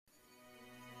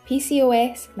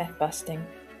PCOS Mythbusting.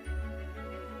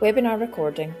 Webinar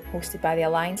recording hosted by the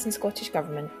Alliance and Scottish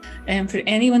Government. For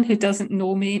anyone who doesn't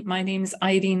know me, my name's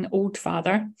Irene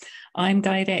Oldfather. I'm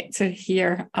Director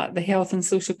here at the Health and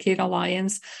Social Care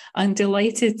Alliance. I'm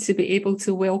delighted to be able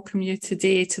to welcome you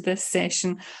today to this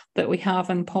session that we have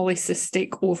on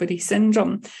polycystic ovary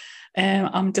syndrome.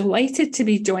 I'm delighted to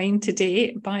be joined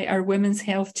today by our Women's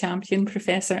Health Champion,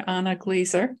 Professor Anna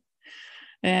Glasier.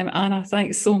 Anna,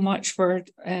 thanks so much for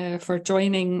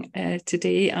joining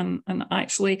today. And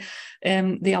actually,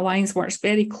 the Alliance works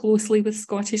very closely with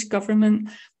Scottish Government,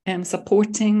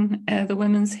 supporting the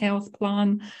Women's Health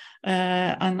Plan.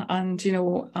 And you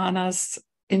know, Anna's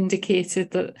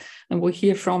indicated that, and we'll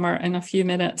hear from her in a few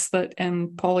minutes, that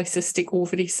polycystic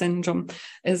ovary syndrome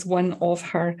is one of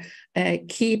her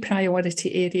key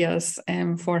priority areas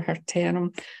for her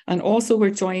term. And also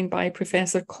we're joined by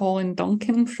Professor Colin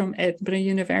Duncan from Edinburgh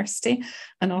University,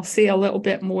 and I'll say a little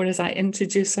bit more as I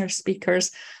introduce our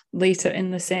speakers later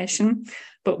in the session.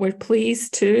 But we're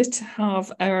pleased too to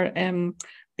have our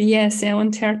BSL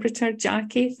interpreter,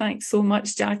 Jackie. Thanks so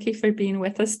much, Jackie, for being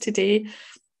with us today.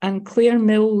 And Claire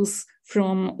Mills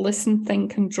from Listen,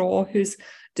 Think and Draw, who's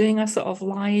doing a sort of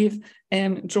live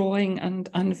drawing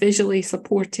and visually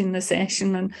supporting the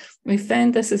session. And we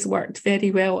found this has worked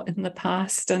very well in the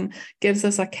past and gives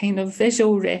us a kind of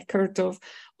visual record of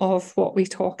what we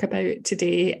talk about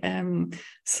today.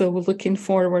 So we're looking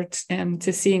forward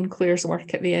to seeing Claire's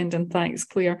work at the end. And thanks,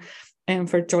 Claire,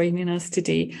 for joining us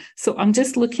today. So I'm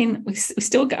just looking, we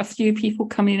still got a few people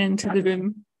coming into the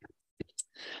room.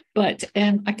 But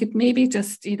I could maybe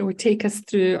just, take us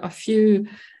through a few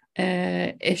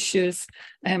issues.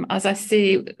 As I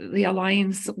say, the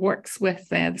Alliance works with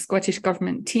the Scottish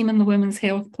Government team and the Women's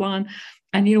Health Plan.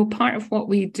 And, part of what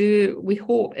we do, we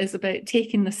hope, is about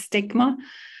taking the stigma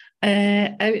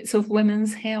out of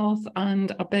women's health and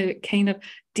about kind of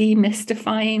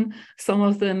demystifying some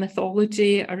of the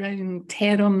mythology around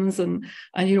terms and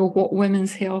what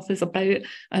women's health is about.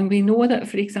 And we know that,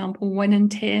 for example, 1 in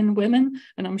 10 women,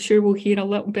 and I'm sure we'll hear a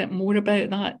little bit more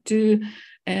about that, do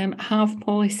have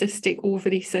polycystic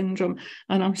ovary syndrome.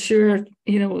 And I'm sure,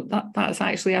 that's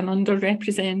actually an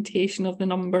underrepresentation of the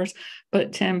numbers.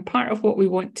 But part of what we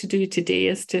want to do today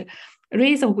is to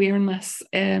raise awareness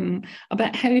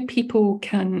about how people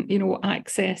can,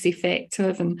 access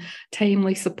effective and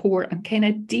timely support and kind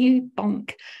of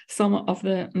debunk some of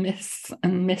the myths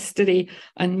and mystery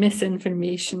and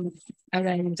misinformation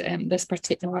around this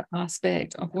particular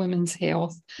aspect of women's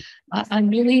health.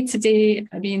 And really today,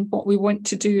 what we want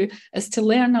to do is to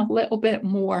learn a little bit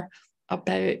more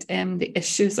about the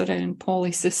issues around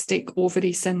polycystic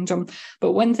ovary syndrome.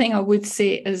 But one thing I would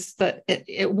say is that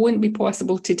it won't be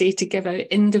possible today to give out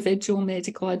individual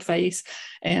medical advice.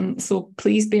 So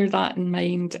please bear that in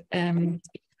mind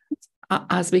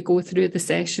as we go through the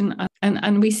session.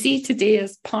 And we see today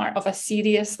as part of a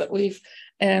series that we've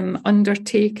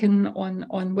undertaken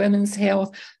on women's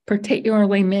health,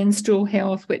 particularly menstrual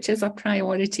health, which is a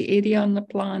priority area on the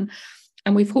plan.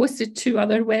 And we've hosted 2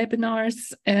 other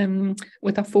webinars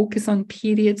with a focus on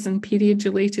periods and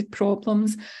period-related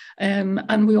problems.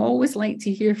 And we always like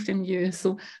to hear from you.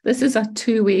 So this is a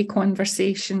 2-way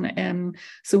conversation.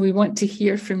 So we want to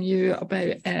hear from you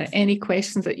about any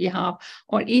questions that you have,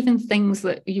 or even things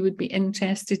that you would be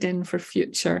interested in for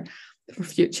future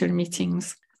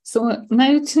meetings. So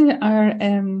now to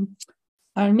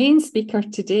our main speaker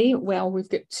today. Well, we've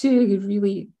got 2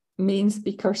 really main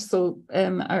speakers. So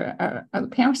our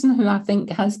person who I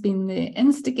think has been the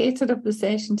instigator of the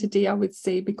session today, I would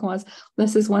say, because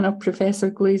this is one of Professor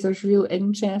Glasier's real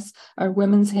interests, our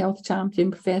Women's Health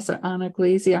Champion, Professor Anna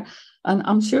Glasier. And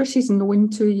I'm sure she's known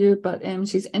to you, but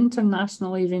she's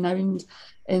internationally renowned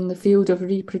in the field of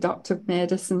reproductive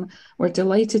medicine. We're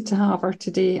delighted to have her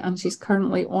today, and she's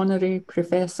currently Honorary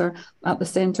Professor at the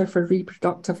Centre for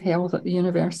Reproductive Health at the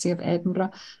University of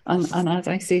Edinburgh, and as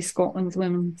I say, Scotland's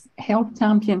Women's Health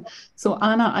Champion. So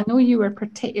Anna, I know you were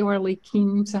particularly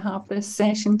keen to have this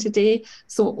session today,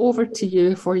 so over to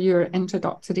you for your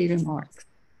introductory remarks.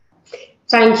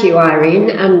 Thank you, Irene,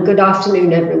 and good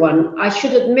afternoon, everyone. I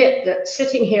should admit that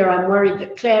sitting here, I'm worried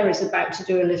that Claire is about to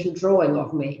do a little drawing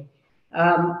of me.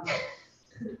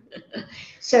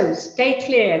 So stay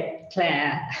clear,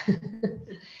 Claire.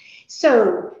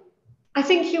 So I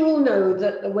think you all know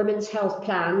that the Women's Health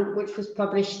Plan, which was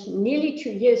published nearly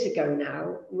 2 years ago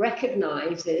now,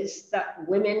 recognises that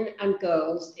women and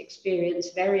girls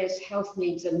experience various health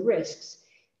needs and risks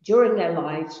during their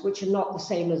lives, which are not the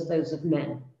same as those of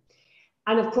men.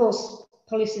 And of course,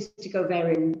 polycystic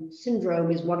ovarian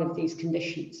syndrome is one of these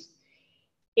conditions.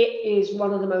 It is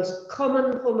one of the most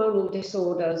common hormonal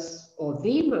disorders, or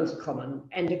the most common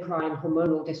endocrine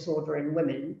hormonal disorder in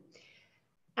women.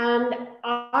 And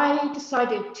I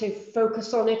decided to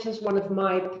focus on it as one of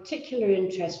my particular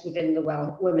interests within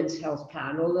the Women's Health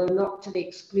Plan, although not to the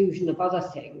exclusion of other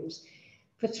things,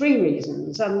 for three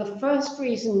reasons. And the first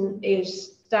reason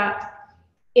is that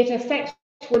it affects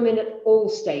women at all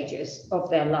stages of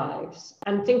their lives.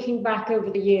 And thinking back over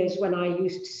the years when I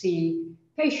used to see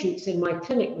patients in my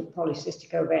clinic with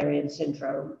polycystic ovarian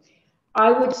syndrome,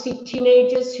 I would see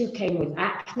teenagers who came with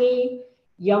acne,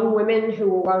 young women who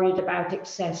were worried about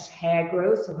excess hair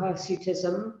growth or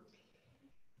hirsutism,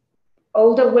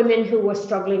 older women who were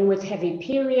struggling with heavy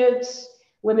periods,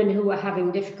 women who were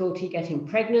having difficulty getting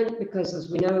pregnant because, as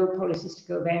we know, polycystic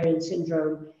ovarian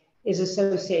syndrome is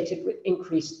associated with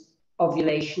increased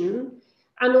ovulation.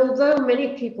 And although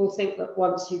many people think that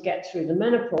once you get through the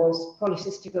menopause,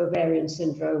 polycystic ovarian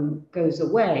syndrome goes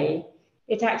away,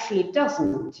 it actually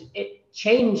doesn't. It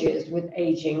changes with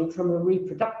aging from a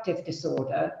reproductive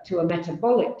disorder to a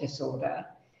metabolic disorder.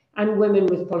 And women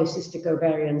with polycystic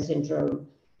ovarian syndrome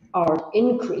are at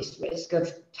increased risk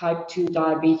of type 2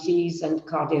 diabetes and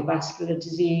cardiovascular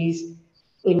disease,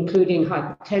 including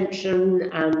hypertension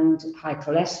and high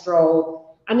cholesterol,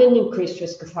 and an increased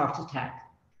risk of heart attack.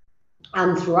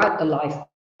 And throughout the life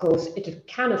course, it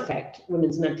can affect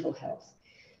women's mental health.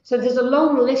 So there's a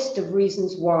long list of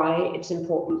reasons why it's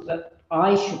important that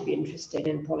I should be interested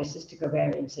in polycystic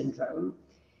ovarian syndrome.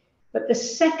 But the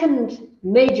second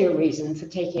major reason for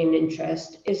taking an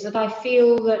interest is that I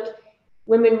feel that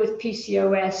women with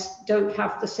PCOS don't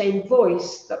have the same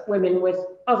voice that women with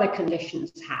other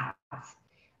conditions have.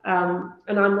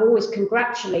 And I'm always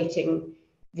congratulating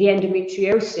the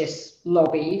endometriosis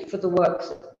lobby for the work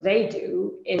that they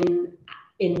do in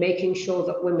making sure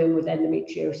that women with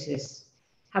endometriosis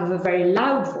have a very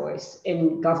loud voice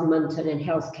in government and in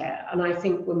healthcare. And I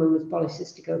think women with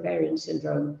polycystic ovarian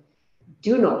syndrome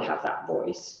do not have that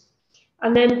voice.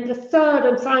 And then the third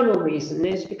and final reason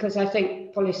is because I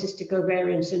think polycystic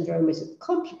ovarian syndrome is a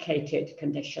complicated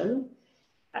condition.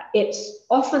 It's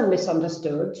often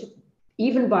misunderstood,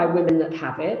 even by women that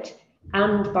have it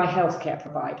and by healthcare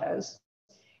providers.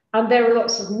 And there are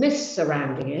lots of myths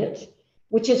surrounding it,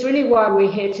 which is really why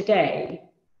we're here today.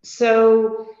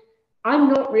 So I'm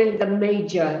not really the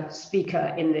major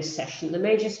speaker in this session. The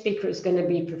major speaker is going to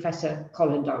be Professor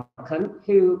Colin Duncan,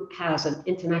 who has an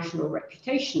international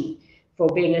reputation for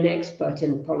being an expert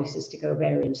in polycystic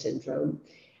ovarian syndrome.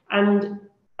 And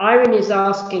Irene is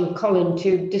asking Colin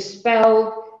to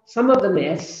dispel some of the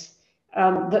myths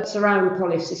that surround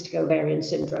polycystic ovarian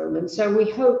syndrome. And so we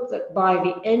hope that by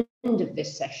the end of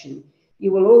this session,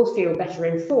 you will all feel better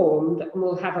informed and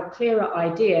will have a clearer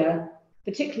idea,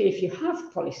 particularly if you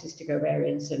have polycystic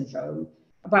ovarian syndrome,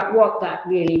 about what that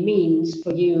really means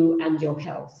for you and your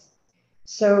health.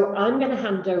 So I'm going to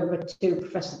hand over to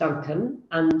Professor Duncan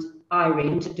and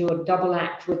Irene to do a double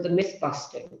act with the myth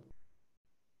busting.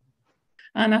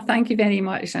 Anna, thank you very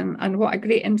much. And what a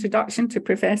great introduction to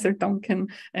Professor Duncan.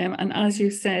 And as you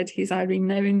said, he's a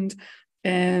renowned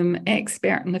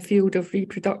expert in the field of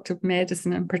reproductive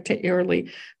medicine and particularly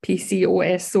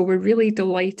PCOS. So we're really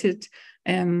delighted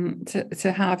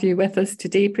to have you with us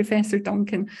today, Professor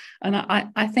Duncan. And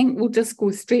I think we'll just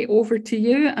go straight over to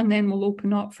you and then we'll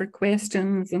open up for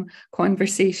questions and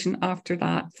conversation after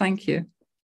that. Thank you.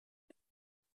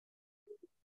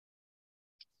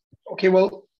 Okay,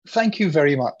 well, thank you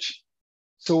very much.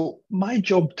 So my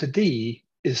job today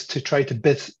is to try to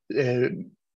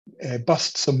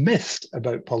bust some myths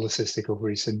about polycystic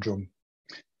ovary syndrome.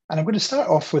 And I'm going to start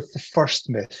off with the first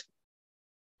myth.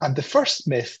 And the first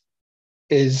myth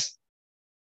is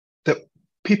that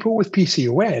people with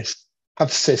PCOS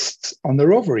have cysts on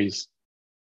their ovaries.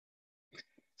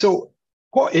 So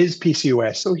what is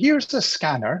PCOS? So here's a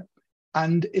scanner.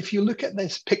 And if you look at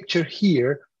this picture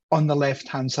here on the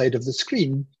left-hand side of the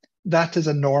screen, that is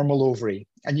a normal ovary.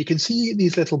 And you can see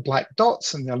these little black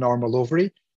dots in the normal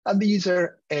ovary, and these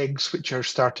are eggs which are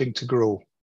starting to grow.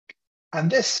 And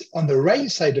this on the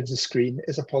right side of the screen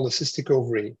is a polycystic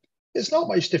ovary. It's not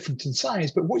much different in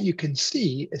size, but what you can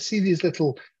see is these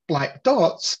little black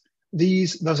dots,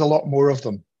 there's a lot more of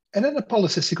them. And in a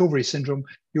polycystic ovary syndrome,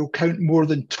 you'll count more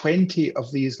than 20 of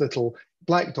these little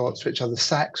black dots, which are the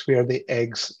sacs where the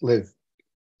eggs live.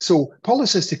 So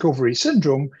polycystic ovary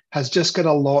syndrome has just got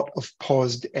a lot of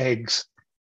paused eggs.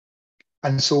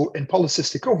 And so in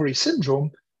polycystic ovary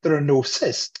syndrome, there are no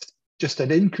cysts, just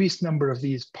an increased number of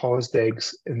these paused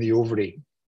eggs in the ovary.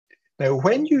 Now,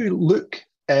 when you look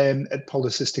at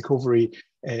polycystic ovary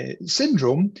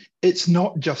syndrome, it's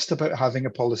not just about having a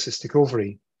polycystic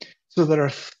ovary. So there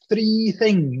are three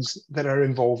things that are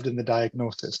involved in the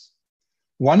diagnosis.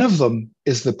 One of them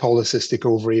is the polycystic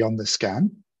ovary on the scan.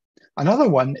 Another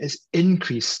one is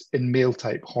increase in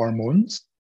male-type hormones,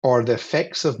 or the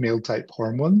effects of male-type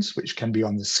hormones, which can be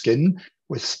on the skin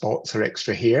with spots or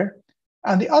extra hair.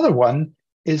 And the other one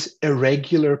is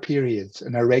irregular periods,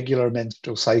 an irregular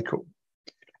menstrual cycle.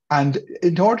 And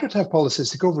in order to have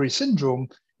polycystic ovary syndrome,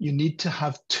 you need to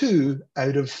have 2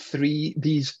 out of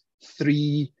these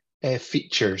three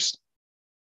features.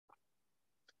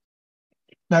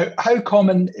 Now, how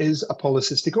common is a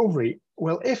polycystic ovary?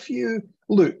 Well, if you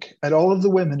look at all of the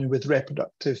women with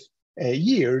reproductive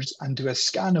years and do a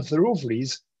scan of their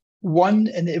ovaries, 1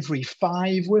 in every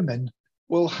 5 women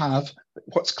will have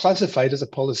what's classified as a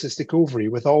polycystic ovary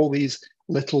with all these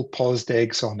little paused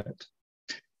eggs on it.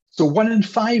 So 1 in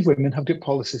 5 women have got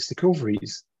polycystic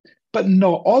ovaries, but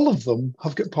not all of them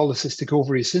have got polycystic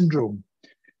ovary syndrome.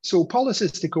 So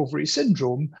polycystic ovary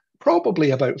syndrome,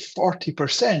 probably about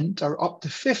 40% or up to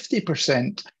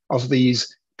 50% of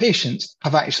these patients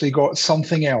have actually got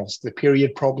something else, the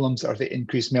period problems or the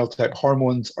increased male-type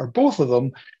hormones, or both of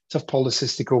them to have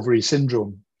polycystic ovary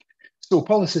syndrome. So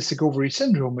polycystic ovary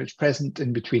syndrome is present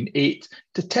in between 8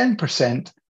 to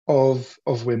 10% of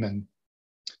women.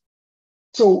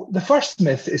 So the first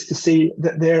myth is to say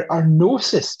that there are no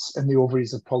cysts in the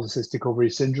ovaries of polycystic ovary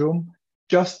syndrome,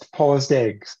 just paused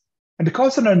eggs. And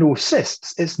because there are no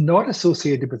cysts, it's not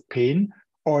associated with pain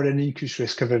or an increased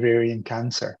risk of ovarian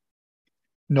cancer.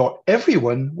 Not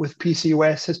everyone with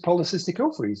PCOS has polycystic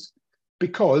ovaries,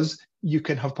 because you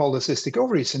can have polycystic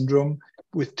ovary syndrome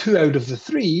with 2 out of the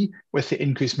 3 with the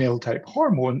increased male-type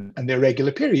hormone and the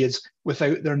irregular periods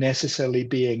without there necessarily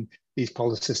being these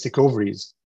polycystic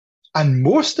ovaries. And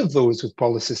most of those with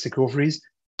polycystic ovaries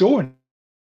don't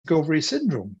have ovary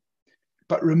syndrome.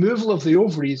 But removal of the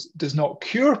ovaries does not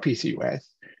cure PCOS,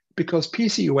 because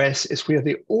PCOS is where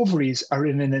the ovaries are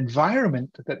in an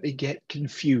environment that they get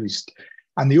confused.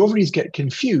 And the ovaries get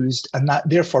confused, and that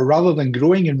therefore, rather than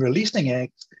growing and releasing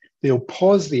eggs, they'll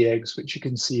pause the eggs, which you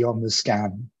can see on the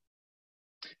scan.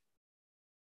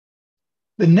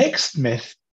 The next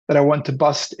myth that I want to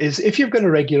bust is if you've got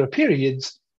irregular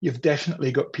periods, you've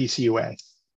definitely got PCOS.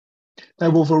 Now,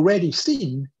 we've already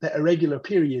seen that irregular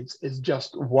periods is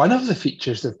just one of the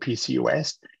features of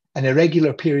PCOS, and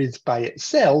irregular periods by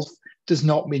itself does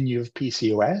not mean you have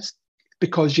PCOS,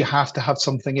 because you have to have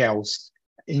something else,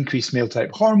 increased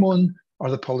male-type hormone,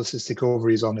 or the polycystic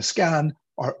ovaries on a scan,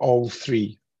 or all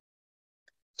 3.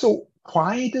 So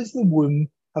why does the womb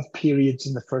have periods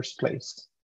in the first place?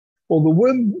 Well, the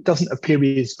womb doesn't have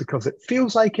periods because it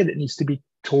feels like it. It needs to be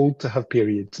told to have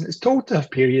periods. And it's told to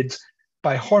have periods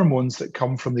by hormones that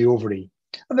come from the ovary.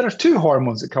 And there are 2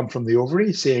 hormones that come from the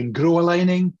ovary, saying grow a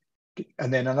lining,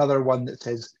 and then another one that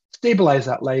says stabilize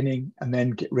that lining and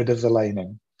then get rid of the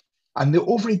lining. And the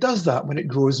ovary does that when it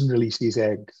grows and releases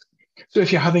eggs. So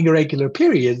if you're having irregular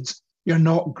periods, you're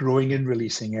not growing and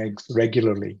releasing eggs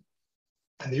regularly.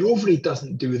 And the ovary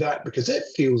doesn't do that because it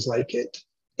feels like it.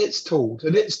 It's told,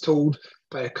 and it's told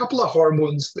by a couple of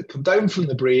hormones that come down from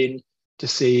the brain to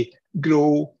say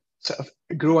grow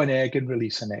an egg and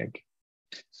release an egg.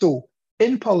 So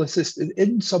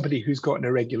in somebody who's got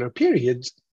irregular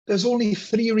periods, there's only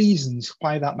 3 reasons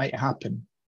why that might happen.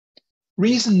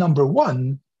 Reason number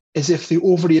 1 is if the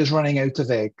ovary is running out of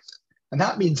eggs. And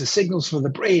that means the signals from the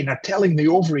brain are telling the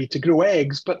ovary to grow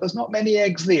eggs, but there's not many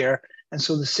eggs there. And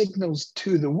so the signals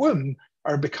to the womb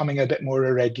are becoming a bit more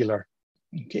irregular.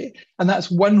 Okay, and that's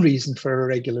one reason for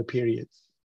irregular periods.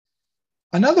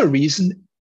 Another reason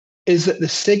is that the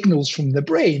signals from the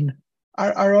brain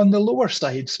are on the lower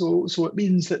side. So it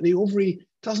means that the ovary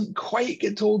doesn't quite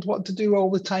get told what to do all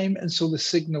the time. And so the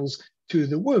signals to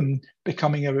the womb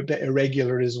becoming a bit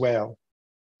irregular as well.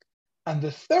 And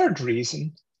the third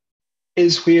reason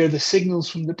is where the signals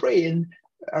from the brain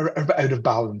are out of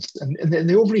balance. And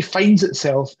the ovary finds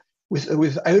itself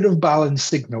with out of balance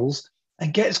signals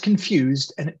and gets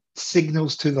confused, and it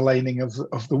signals to the lining of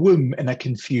the womb in a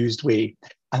confused way.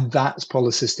 And that's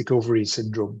polycystic ovary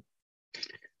syndrome.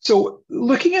 So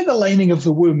looking at the lining of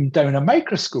the womb down a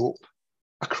microscope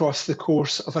across the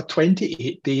course of a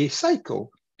 28-day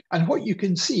cycle, and what you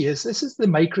can see is this is the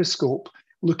microscope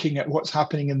looking at what's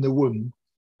happening in the womb.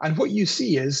 And what you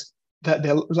see is that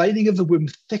the lining of the womb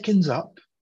thickens up,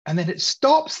 and then it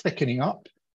stops thickening up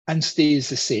and stays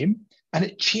the same. And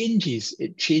it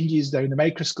changes down the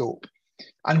microscope.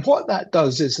 And what that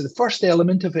does is the first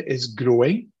element of it is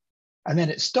growing, and then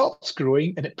it stops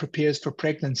growing and it prepares for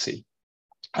pregnancy.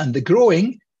 And the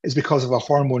growing is because of a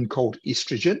hormone called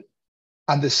estrogen,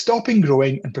 and the stopping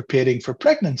growing and preparing for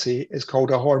pregnancy is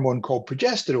called a hormone called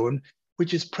progesterone,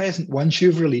 which is present once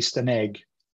you've released an egg.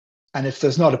 And if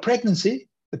there's not a pregnancy,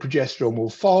 the progesterone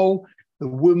will fall, the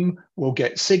womb will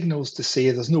get signals to say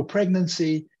there's no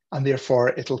pregnancy, and therefore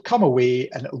it'll come away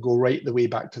and it'll go right the way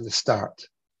back to the start.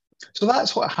 So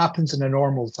that's what happens in a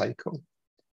normal cycle.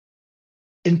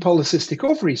 In polycystic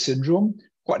ovary syndrome,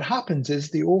 what happens is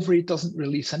the ovary doesn't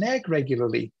release an egg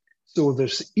regularly. So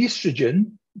there's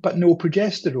estrogen, but no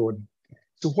progesterone.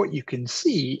 So what you can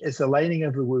see is the lining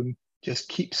of the womb just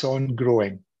keeps on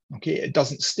growing. Okay, it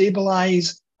doesn't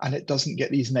stabilize, and it doesn't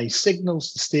get these nice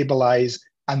signals to stabilize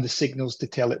and the signals to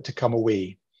tell it to come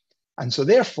away. And so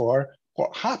therefore,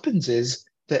 what happens is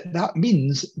that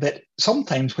means that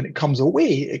sometimes when it comes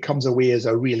away as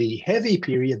a really heavy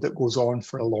period that goes on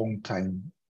for a long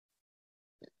time.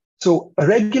 So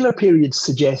irregular periods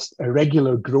suggest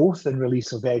irregular growth and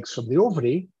release of eggs from the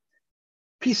ovary.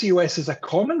 PCOS is a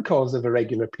common cause of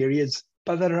irregular periods,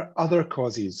 but there are other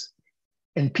causes.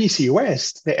 In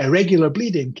PCOS, the irregular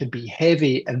bleeding can be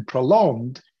heavy and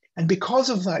prolonged, and because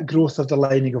of that growth of the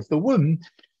lining of the womb,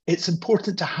 it's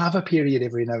important to have a period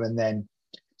every now and then.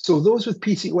 So those with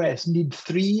PCOS need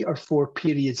 3 or 4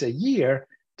 periods a year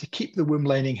to keep the womb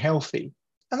lining healthy.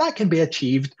 And that can be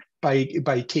achieved by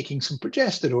taking some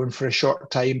progesterone for a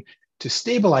short time to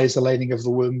stabilize the lining of the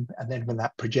womb. And then when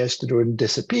that progesterone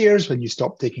disappears, when you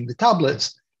stop taking the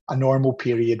tablets, a normal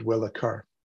period will occur.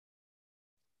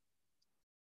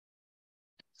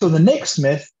 So the next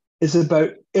myth is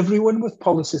about everyone with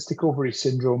polycystic ovary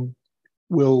syndrome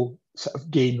will sort of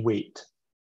gain weight.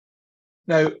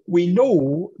 Now, we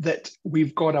know that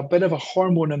we've got a bit of a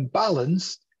hormone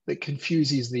imbalance that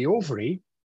confuses the ovary,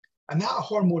 and that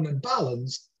hormone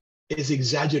imbalance is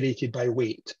exaggerated by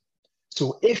weight.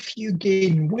 So if you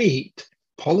gain weight,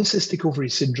 polycystic ovary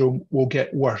syndrome will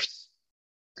get worse.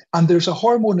 And there's a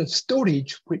hormone of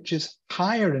storage which is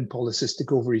higher in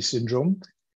polycystic ovary syndrome,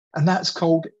 and that's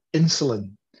called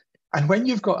insulin. And when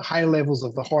you've got high levels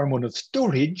of the hormone of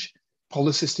storage,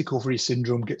 polycystic ovary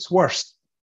syndrome gets worse.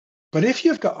 But if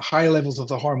you've got high levels of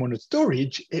the hormone of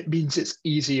storage, it means it's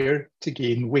easier to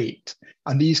gain weight.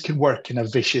 And these can work in a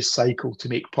vicious cycle to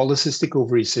make polycystic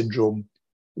ovary syndrome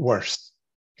worse.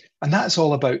 And that's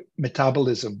all about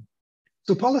metabolism.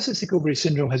 So polycystic ovary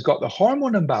syndrome has got the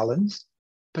hormone imbalance,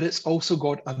 but it's also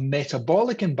got a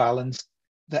metabolic imbalance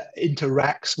that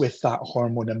interacts with that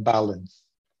hormone imbalance.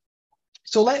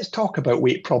 So let's talk about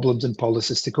weight problems in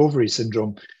polycystic ovary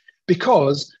syndrome,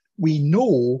 because we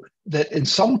know that in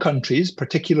some countries,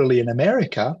 particularly in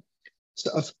America,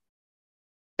 sort of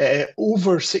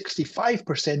over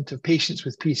 65% of patients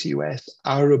with PCOS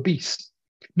are obese.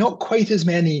 Not quite as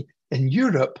many in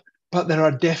Europe, but there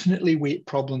are definitely weight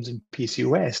problems in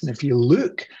PCOS. And if you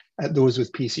look at those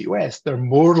with PCOS, they're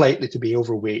more likely to be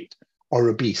overweight or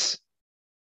obese.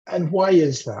 And why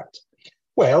is that?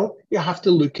 Well, you have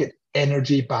to look at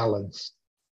energy balance.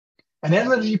 And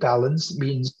energy balance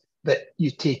means that you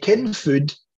take in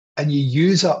food and you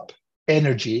use up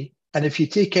energy. And if you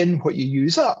take in what you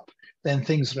use up, then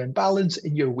things are in balance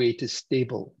and your weight is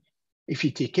stable. If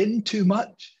you take in too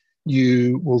much,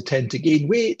 you will tend to gain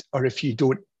weight, or if you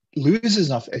don't use as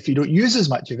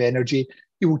much of energy,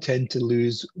 you will tend to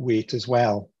lose weight as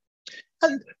well.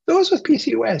 And those with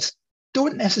PCOS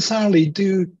don't necessarily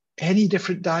do any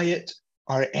different diet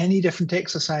or any different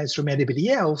exercise from anybody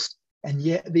else, and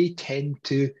yet they tend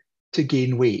to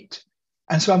gain weight.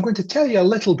 And so I'm going to tell you a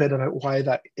little bit about why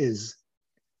that is.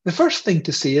 The first thing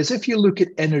to say is if you look at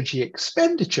energy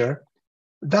expenditure,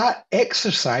 that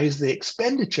exercise, the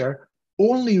expenditure,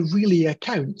 only really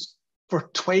accounts for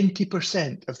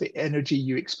 20% of the energy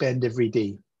you expend every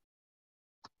day.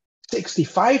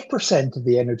 65% of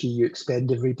the energy you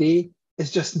expend every day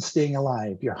is just in staying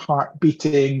alive, your heart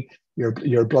beating,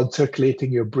 your blood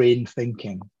circulating, your brain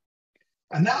thinking.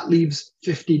 And that leaves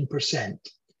 15%.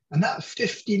 And that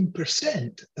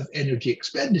 15% of energy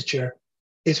expenditure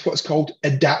is what's called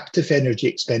adaptive energy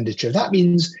expenditure. That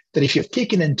means that if you've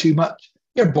taken in too much,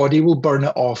 your body will burn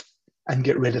it off and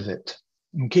get rid of it,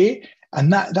 okay?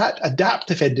 And that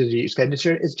adaptive energy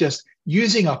expenditure is just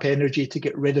using up energy to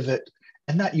get rid of it,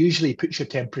 and that usually puts your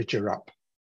temperature up.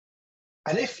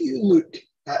 And if you look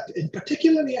at, and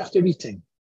particularly after eating,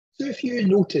 so if you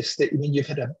notice that when you've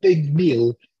had a big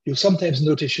meal, you'll sometimes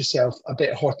notice yourself a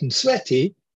bit hot and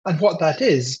sweaty, and what that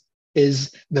is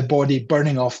the body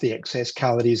burning off the excess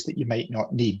calories that you might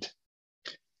not need.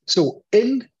 So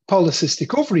in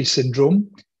polycystic ovary syndrome,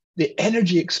 the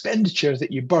energy expenditure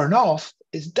that you burn off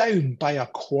is down by a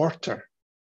quarter.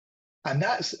 And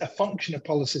that's a function of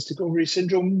polycystic ovary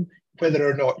syndrome, whether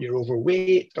or not you're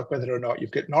overweight, or whether or not you've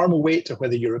got normal weight, or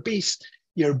whether you're obese,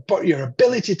 your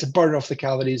ability to burn off the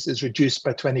calories is reduced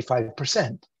by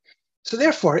 25%. So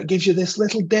therefore, it gives you this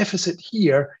little deficit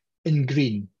here in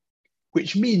green,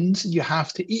 which means you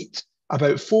have to eat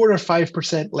about 4 or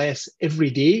 5% less every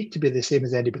day to be the same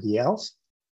as anybody else,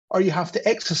 or you have to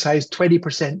exercise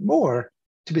 20% more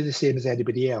to be the same as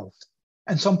anybody else.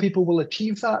 And some people will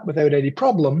achieve that without any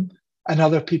problem, and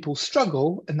other people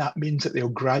struggle, and that means that they'll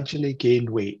gradually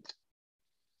gain weight.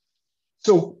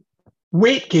 So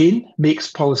weight gain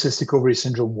makes polycystic ovary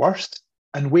syndrome worse,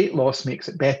 and weight loss makes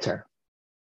it better.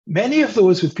 Many of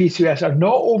those with PCOS are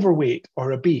not overweight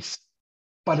or obese,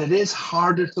 but it is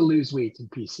harder to lose weight in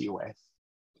PCOS.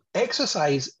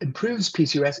 Exercise improves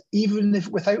PCOS even if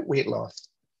without weight loss,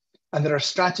 and there are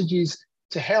strategies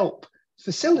to help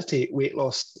facilitate weight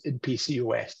loss in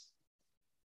PCOS,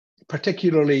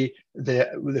 particularly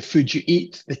the food you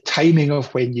eat, the timing of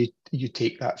when you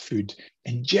take that food.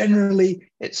 And generally,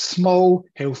 it's small,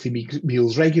 healthy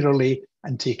meals regularly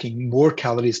and taking more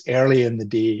calories early in the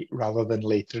day rather than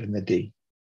later in the day.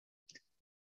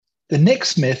 The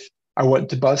next myth I want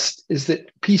to bust is that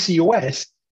PCOS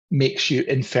makes you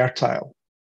infertile.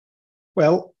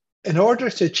 Well, in order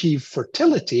to achieve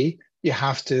fertility, you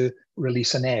have to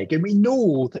release an egg. And we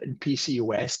know that in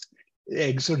PCOS,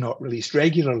 eggs are not released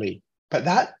regularly, but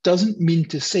that doesn't mean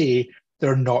to say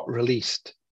they're not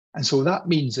released. And so that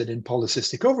means that in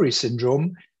polycystic ovary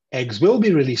syndrome, eggs will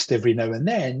be released every now and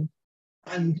then,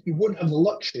 and you won't have the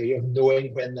luxury of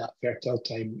knowing when that fertile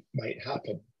time might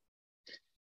happen.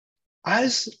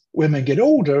 As women get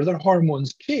older, their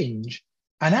hormones change,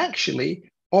 and actually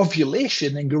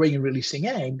ovulation and growing and releasing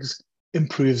eggs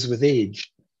improves with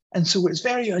age. And so it's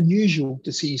very unusual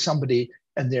to see somebody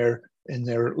in their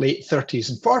late 30s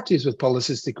and 40s with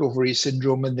polycystic ovary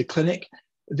syndrome in the clinic.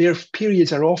 Their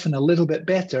periods are often a little bit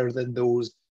better than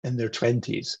those in their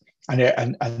 20s and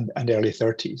early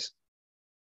 30s.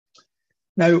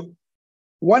 Now,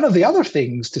 one of the other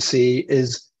things to say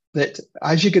is that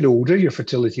as you get older, your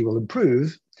fertility will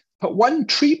improve. But one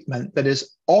treatment that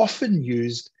is often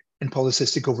used in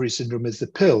polycystic ovary syndrome is the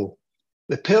pill.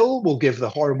 The pill will give the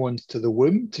hormones to the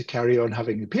womb to carry on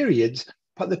having the periods,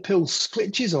 but the pill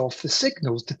switches off the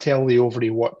signals to tell the ovary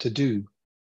what to do.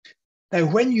 Now,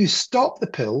 when you stop the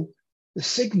pill, the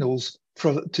signals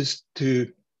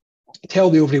to tell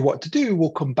the ovary what to do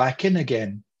will come back in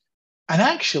again. And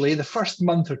actually, the first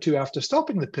month or two after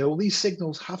stopping the pill, these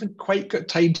signals haven't quite got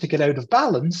time to get out of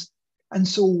balance. And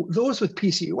so those with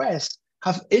PCOS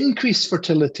have increased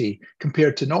fertility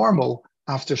compared to normal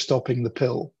after stopping the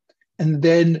pill. And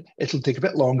then it'll take a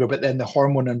bit longer, but then the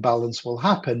hormone imbalance will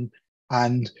happen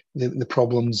and the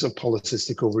problems of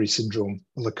polycystic ovary syndrome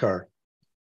will occur.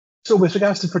 So with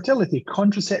regards to fertility,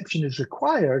 contraception is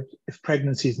required if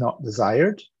pregnancy is not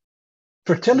desired.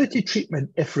 Fertility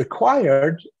treatment, if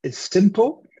required, is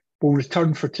simple, will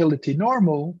return fertility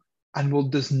normal,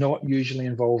 and does not usually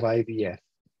involve IVF.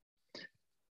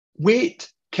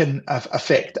 Weight can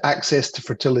affect access to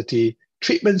fertility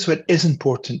treatment, so it is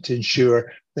important to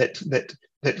ensure that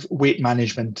weight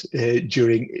management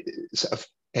during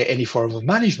any form of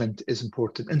management is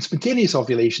important. And spontaneous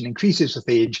ovulation increases with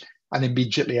age and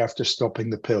immediately after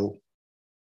stopping the pill.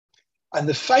 And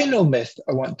the final myth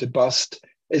I want to bust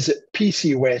is that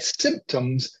PCOS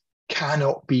symptoms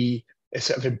cannot be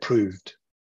improved.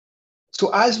 So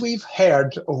as we've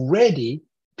heard already,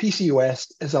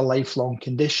 PCOS is a lifelong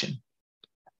condition.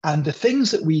 And the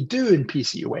things that we do in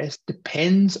PCOS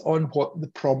depends on what the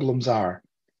problems are.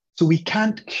 So we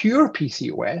can't cure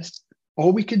PCOS.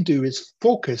 All we can do is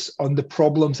focus on the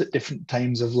problems at different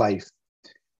times of life.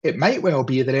 It might well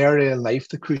be that earlier in life,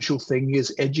 the crucial thing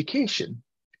is education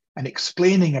and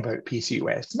explaining about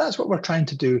PCOS. And that's what we're trying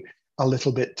to do a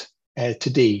little bit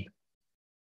today.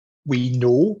 We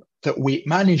know that weight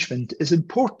management is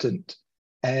important,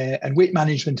 and weight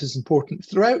management is important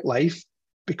throughout life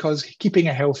because keeping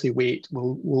a healthy weight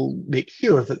will make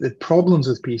sure that the problems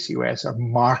with PCOS are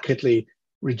markedly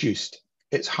reduced.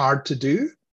 It's hard to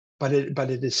do, but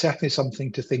it is certainly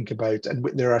something to think about, and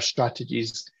there are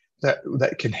strategies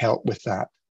that can help with that.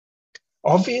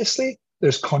 Obviously,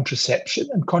 there's contraception,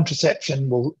 and contraception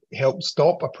will help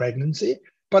stop a pregnancy,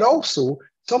 but also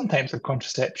some types of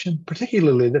contraception,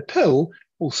 particularly the pill,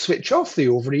 will switch off the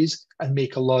ovaries and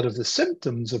make a lot of the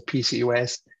symptoms of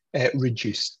PCOS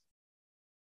reduce.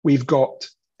 We've got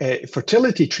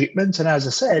fertility treatments, and as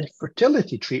I said,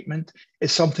 fertility treatment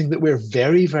is something that we're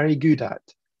very, very good at,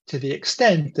 to the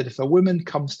extent that if a woman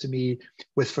comes to me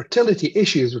with fertility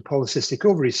issues with polycystic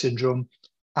ovary syndrome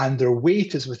and their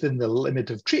weight is within the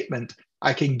limit of treatment,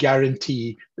 I can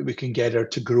guarantee that we can get her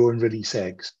to grow and release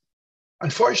eggs.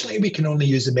 Unfortunately, we can only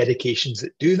use the medications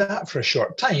that do that for a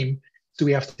short time, so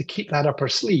we have to keep that up our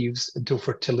sleeves until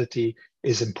fertility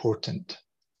is important.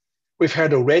 We've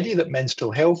heard already that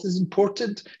menstrual health is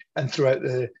important, and throughout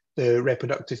the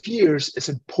reproductive years, it's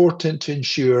important to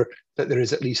ensure that there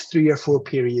is at least 3 or 4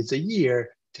 periods a year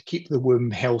to keep the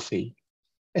womb healthy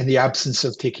in the absence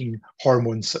of taking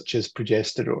hormones such as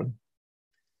progesterone.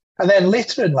 And then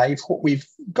later in life, what we've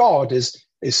got is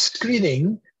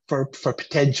screening for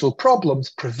potential problems,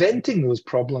 preventing those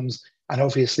problems, and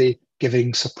obviously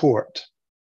giving support.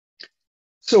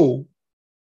 So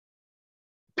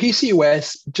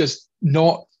PCOS does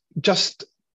not just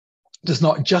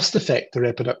affect the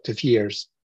reproductive years.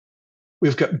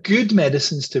 We've got good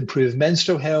medicines to improve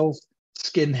menstrual health,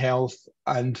 skin health,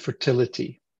 and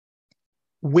fertility.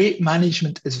 Weight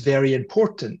management is very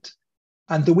important.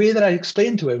 And the way that I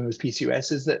explain to women with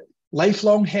PCOS is that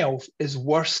lifelong health is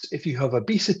worse if you have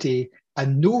obesity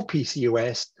and no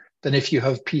PCOS than if you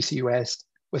have PCOS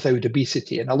without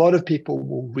obesity. And a lot of people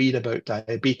will read about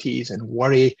diabetes and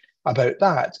worry about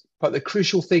that. But the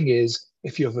crucial thing is,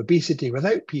 if you have obesity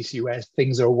without PCOS,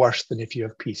 things are worse than if you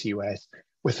have PCOS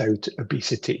without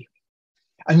obesity.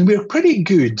 And we're pretty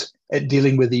good at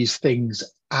dealing with these things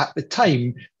at the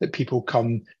time that people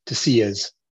come to see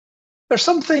us. There's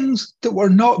some things that we're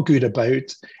not good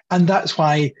about, and that's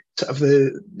why sort of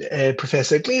the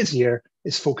Professor Glasier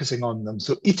is focusing on them.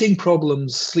 So eating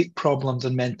problems, sleep problems,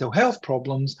 and mental health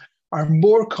problems are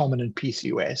more common in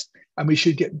PCOS, and we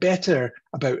should get better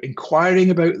about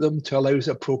inquiring about them to allow us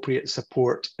appropriate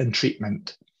support and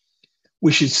treatment.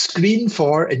 We should screen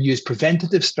for and use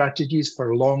preventative strategies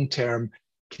for long-term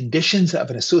conditions that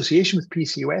have an association with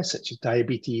PCOS, such as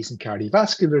diabetes and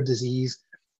cardiovascular disease,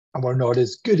 and we're not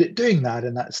as good at doing that,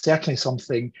 and that's certainly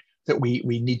something that we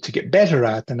need to get better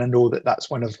at, and I know that that's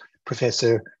one of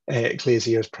Professor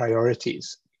Glasier's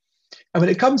priorities. And when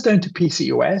it comes down to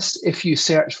PCOS, if you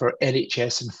search for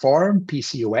NHS Inform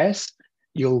PCOS,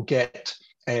 you'll get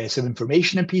some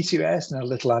information on PCOS and a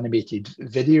little animated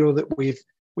video that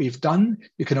we've done.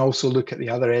 You can also look at the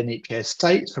other NHS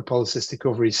sites for polycystic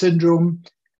ovary syndrome,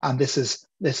 and this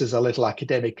is a little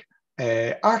academic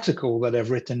article that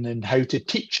I've written on how to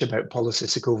teach about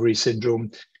polycystic ovary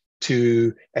syndrome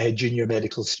to junior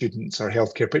medical students or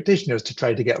healthcare practitioners to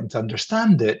try to get them to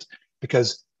understand it,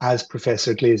 because as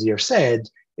Professor Glasier said,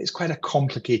 it's quite a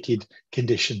complicated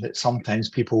condition that sometimes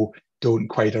people don't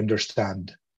quite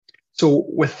understand. So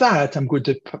with that, I'm going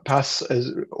to pass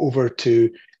over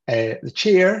to the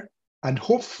chair, and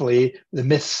hopefully the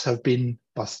myths have been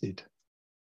busted.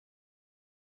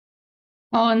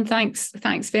 Oh, and thanks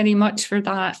very much for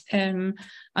that. And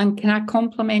can I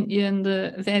compliment you in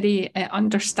the very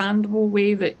understandable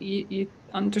way that you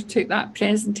undertook that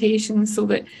presentation, so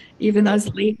that even as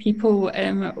lay people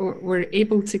were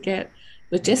able to get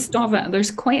the gist of it.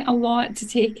 There's quite a lot to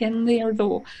take in there,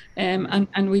 though,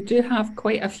 and we do have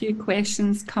quite a few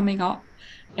questions coming up.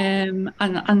 And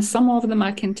some of them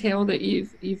I can tell that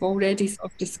you've already sort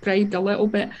of described a little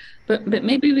bit, but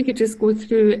maybe we could just go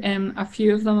through a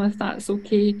few of them, if that's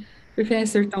okay,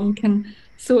 Professor Duncan.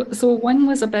 So one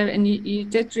was about, and you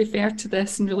did refer to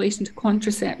this in relation to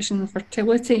contraception and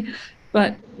fertility,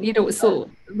 but so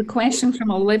the question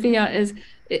from Olivia is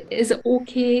it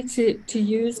okay to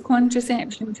use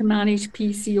contraception to manage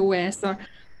PCOS,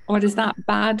 or is that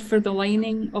bad for the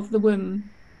lining of the womb?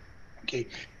 Okay.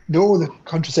 No, the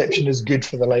contraception is good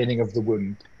for the lining of the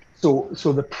womb. So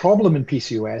the problem in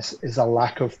PCOS is a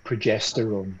lack of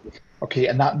progesterone. Okay,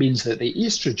 and that means that the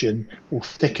estrogen will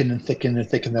thicken and thicken and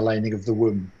thicken the lining of the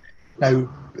womb. Now,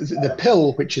 the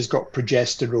pill, which has got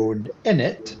progesterone in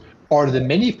it, or the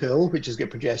mini pill, which has got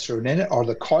progesterone in it, or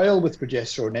the coil with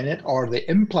progesterone in it, or the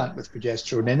implant with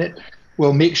progesterone in it,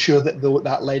 will make sure that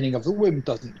that lining of the womb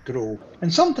doesn't grow.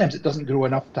 And sometimes it doesn't grow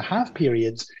enough to have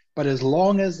periods, but as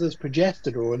long as there's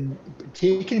progesterone,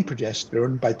 taking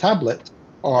progesterone by tablet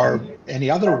or any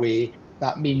other way,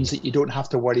 that means that you don't have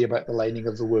to worry about the lining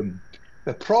of the womb.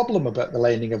 The problem about the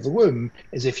lining of the womb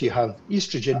is if you have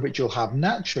estrogen, which you'll have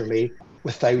naturally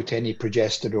without any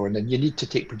progesterone, and you need to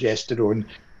take progesterone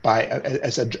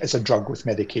as a drug with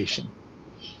medication.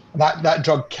 And that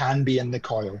drug can be in the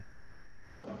coil.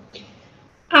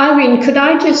 Irene, could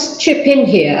I just chip in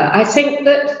here? I think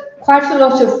that quite a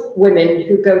lot of women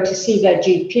who go to see their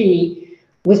GP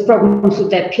with problems with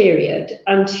their period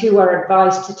and who are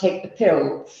advised to take the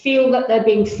pill feel that they're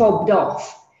being fobbed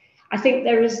off. I think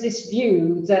there is this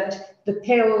view that the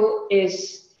pill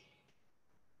is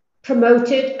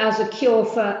promoted as a cure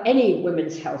for any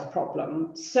women's health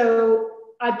problem. So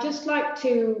I'd just like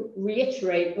to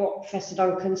reiterate what Professor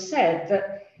Duncan said,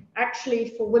 that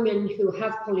actually for women who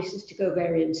have polycystic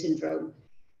ovarian syndrome,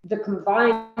 the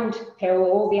combined pill,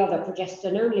 all the other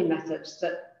progestin-only methods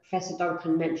that Professor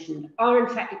Duncan mentioned, are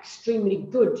in fact extremely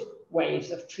good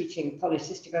ways of treating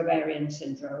polycystic ovarian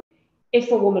syndrome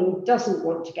if a woman doesn't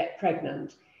want to get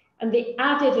pregnant. And the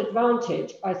added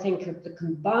advantage, I think, of the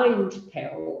combined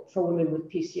pill for women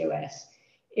with PCOS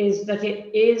is that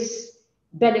it is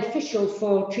beneficial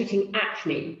for treating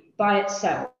acne by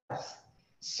itself.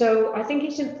 So I think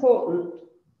it's important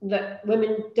that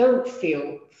women don't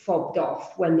feel fobbed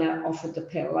off when they're offered the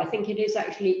pill. I think it is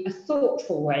actually a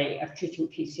thoughtful way of treating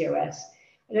PCOS.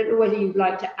 I don't know whether you'd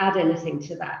like to add anything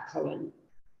to that, Colin.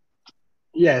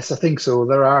 Yes, I think so.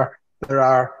 There are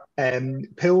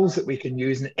pills that we can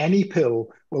use, and any pill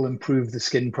will improve the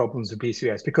skin problems of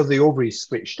PCOS because the ovary is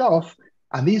switched off,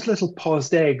 and these little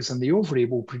paused eggs in the ovary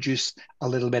will produce a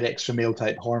little bit extra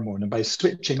male-type hormone. And by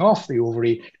switching off the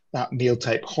ovary, that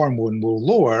male-type hormone will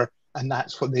lower, and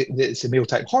that's what it's the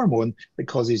male-type hormone that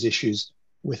causes issues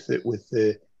with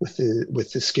the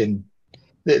skin.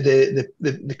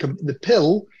 The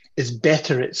pill is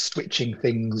better at switching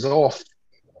things off.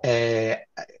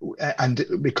 And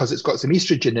because it's got some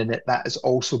estrogen in it, that is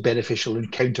also beneficial in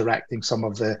counteracting some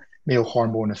of the male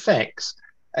hormone effects.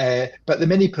 But the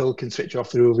mini pill can switch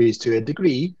off the ovaries to a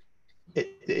degree.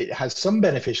 It has some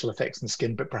beneficial effects in the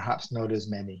skin, but perhaps not as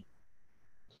many.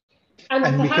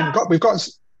 And we've got.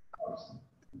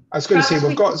 I was going to say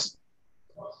we've got.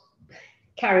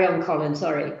 Carry on, Colin.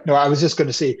 Sorry. No, I was just going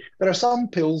to say there are some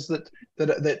pills that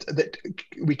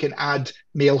we can add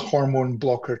male hormone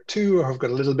blocker to, or have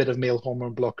got a little bit of male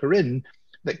hormone blocker in,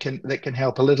 that can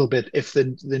help a little bit if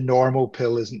the normal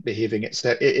pill isn't behaving.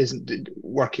 It isn't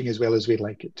working as well as we'd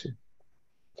like it to.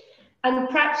 And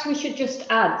perhaps we should just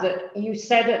add that you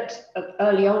said it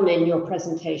early on in your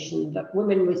presentation that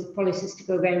women with polycystic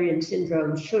ovarian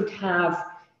syndrome should have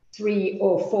 3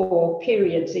 or 4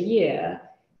 periods a year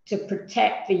to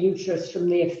protect the uterus from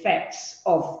the effects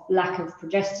of lack of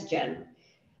progestogen.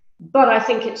 But I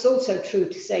think it's also true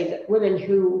to say that women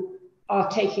who are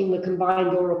taking the combined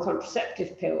oral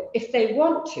contraceptive pill, if they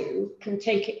want to, can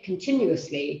take it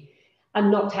continuously and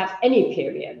not have any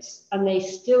periods, and they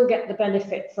still get the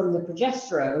benefit from the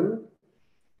progesterone,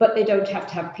 but they don't have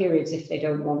to have periods if they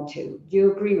don't want to. Do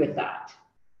you agree with that?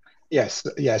 Yes,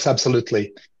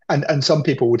 absolutely. And some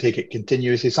people will take it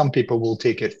continuously. Some people will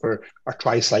take it for a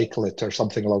tricycle it or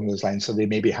something along those lines. So they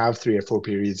maybe have 3 or 4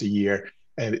 periods a year,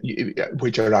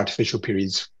 which are artificial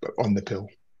periods on the pill.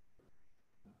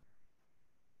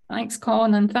 Thanks,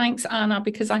 Colin, and thanks, Anna,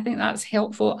 because I think that's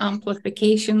helpful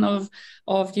amplification of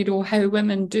how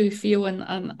women do feel,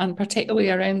 and particularly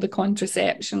around the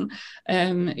contraception,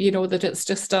 that it's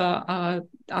just a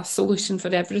solution for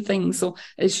everything. So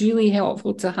it's really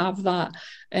helpful to have that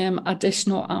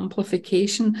additional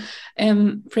amplification.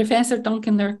 Professor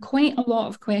Duncan, there are quite a lot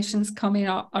of questions coming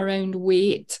up around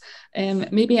weight.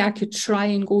 Maybe I could try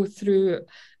and go through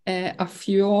a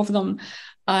few of them.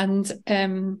 And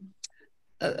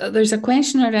there's a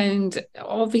question around,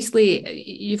 obviously,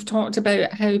 you've talked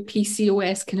about how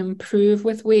PCOS can improve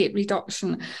with weight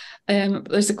reduction.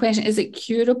 There's a question, is it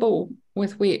curable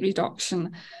with weight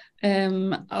reduction?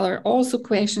 There are also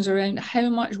questions around how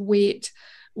much weight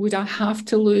would I have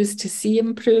to lose to see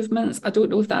improvements? I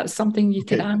don't know if that's something you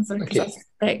can answer, because I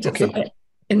suspect it's a bit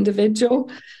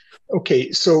individual.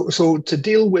 Okay, so to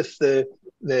deal with the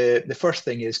first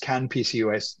thing is, can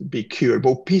PCOS be cured?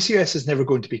 Well, PCOS is never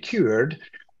going to be cured,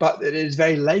 but it is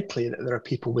very likely that there are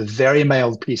people with very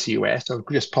mild PCOS, or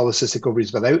just polycystic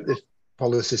ovaries without the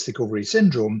polycystic ovary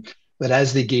syndrome, that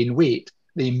as they gain weight,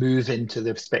 they move into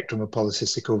the spectrum of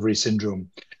polycystic ovary syndrome.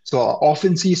 So I'll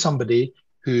often see somebody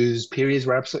whose periods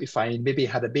were absolutely fine, maybe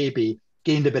had a baby,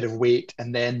 gained a bit of weight,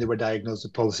 and then they were diagnosed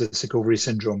with polycystic ovary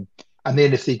syndrome. And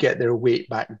then if they get their weight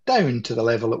back down to the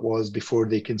level it was before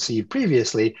they conceived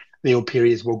previously, their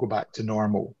periods will go back to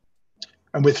normal.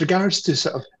 And with regards to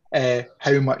sort of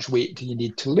how much weight do you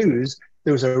need to lose,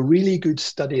 there was a really good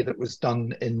study that was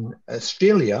done in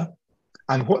Australia.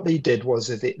 And what they did was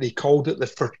they called it the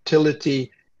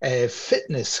Fertility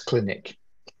Fitness Clinic.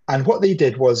 And what they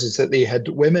did was that they had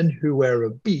women who were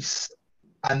obese,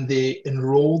 and they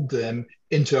enrolled them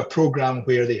into a program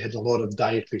where they had a lot of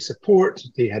dietary support,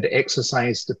 they had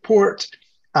exercise support,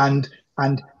 and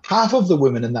half of the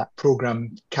women in that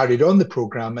program carried on the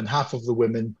program, and half of the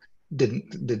women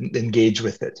didn't engage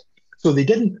with it. So they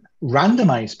didn't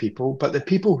randomize people, but the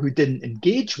people who didn't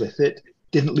engage with it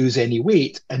didn't lose any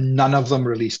weight, and none of them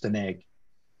released an egg.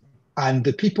 And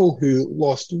the people who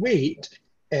lost weight,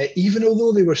 even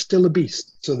although they were still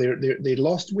obese, so they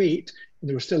lost weight,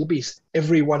 they were still obese,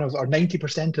 every one of, or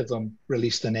 90% of them,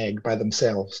 released an egg by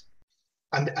themselves.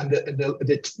 And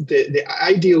the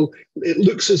ideal, it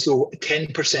looks as though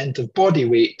 10% of body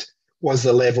weight was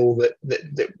the level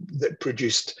that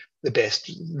produced the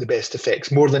best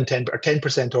effects, more than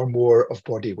 10% or more of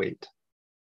body weight.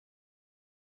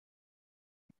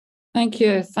 Thank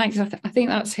you. Thanks. I think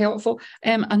that's helpful.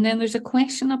 And then there's a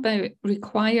question about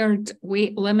required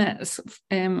weight limits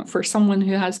for someone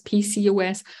who has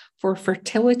PCOS for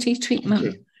fertility treatment.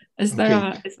 Okay. Is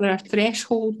there a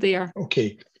threshold there?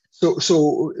 Okay. So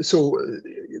I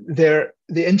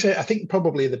think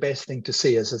probably the best thing to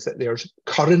say is that there's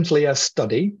currently a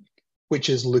study which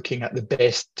is looking at the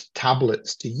best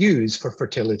tablets to use for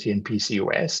fertility and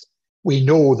PCOS. We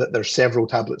know that there's several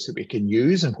tablets that we can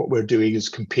use, and what we're doing is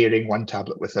comparing one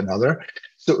tablet with another.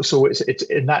 So it's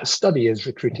in that study is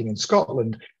recruiting in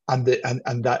Scotland, and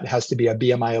that has to be a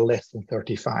BMI less than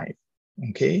 35.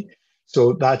 Okay,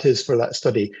 so that is for that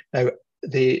study. Now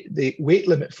the weight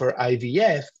limit for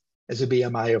IVF is a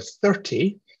BMI of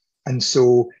 30, and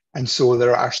so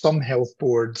there are some health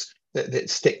boards that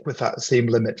stick with that same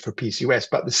limit for PCOS.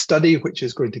 But the study, which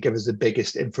is going to give us the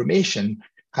biggest information,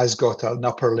 has got an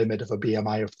upper limit of a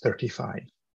BMI of 35.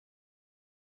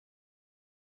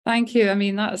 Thank you. I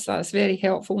mean, that's very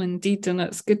helpful indeed, and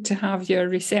it's good to have your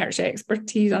research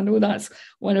expertise. I know that's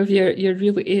one of your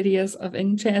real areas of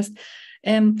interest.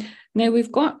 Now,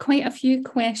 we've got quite a few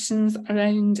questions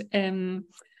around,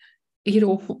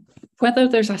 whether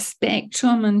there's a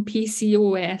spectrum in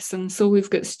PCOS. And so we've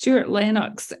got Stuart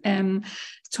Lennox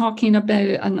talking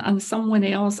about, and someone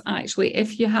else actually,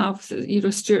 if you have,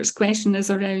 Stuart's question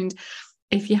is around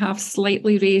if you have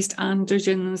slightly raised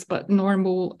androgens but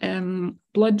normal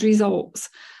blood results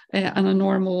and a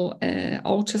normal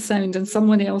ultrasound. And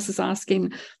someone else is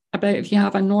asking about if you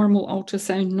have a normal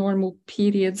ultrasound, normal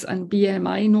periods and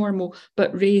BMI normal,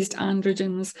 but raised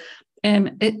androgens.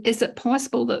 Is it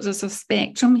possible that there's a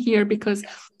spectrum here? Because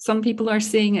some people are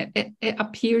saying it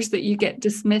appears that you get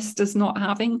dismissed as not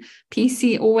having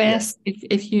PCOS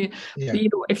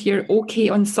if you're okay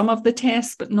on some of the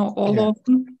tests, but not all of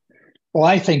them. Well,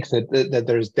 I think that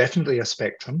there's definitely a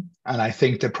spectrum, and I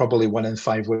think that probably 1 in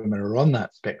 5 women are on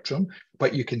that spectrum.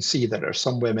 But you can see that there are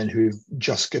some women who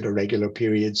just get irregular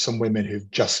periods, some women who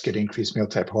just get increased male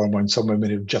type hormone, some women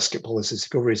who just get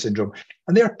polycystic ovary syndrome,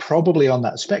 and they're probably on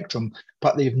that spectrum,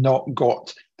 but they've not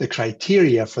got the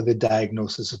criteria for the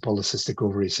diagnosis of polycystic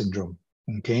ovary syndrome.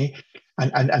 Okay,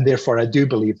 and therefore I do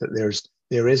believe that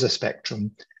there is a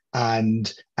spectrum.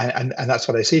 And that's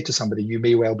what I say to somebody: you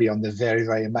may well be on the very,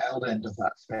 very mild end of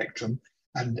that spectrum.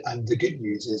 And the good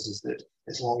news is that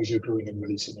as long as you're growing and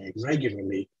releasing eggs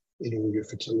regularly, your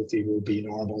fertility will be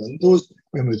normal. And those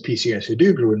women with PCOS who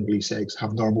do grow and release eggs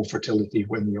have normal fertility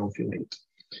when they ovulate.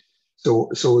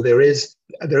 So there is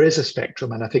a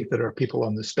spectrum, and I think there are people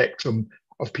on the spectrum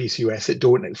of PCOS that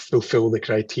don't fulfill the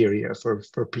criteria for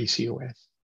PCOS.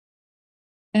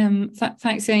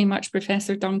 Thanks very much,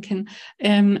 Professor Duncan.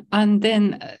 And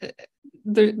then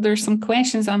there's some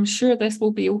questions. I'm sure this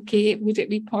will be okay. Would it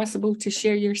be possible to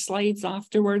share your slides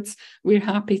afterwards? We're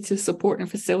happy to support and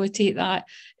facilitate that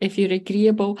if you're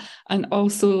agreeable. And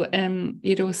also,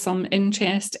 some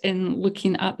interest in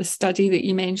looking at the study that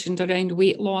you mentioned around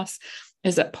weight loss.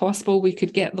 Is it possible we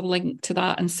could get the link to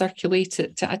that and circulate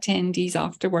it to attendees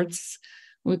afterwards?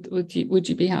 Would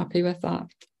you be happy with that?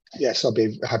 Yes, I'll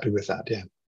be happy with that. Yeah.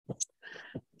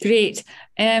 Great.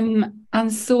 And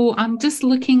so I'm just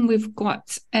looking, we've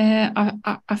got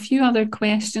a few other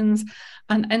questions.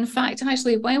 And in fact,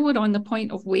 actually, while we're on the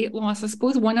point of weight loss, I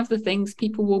suppose one of the things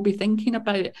people will be thinking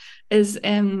about is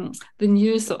the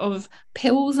new sort of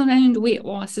pills around weight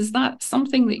loss. Is that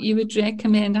something that you would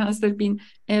recommend? Has there been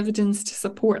evidence to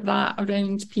support that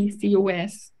around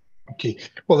PCOS? Okay.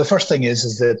 Well, the first thing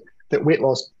is that weight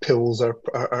loss pills are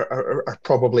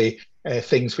probably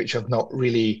things which have not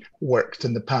really worked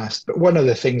in the past. But one of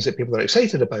the things that people are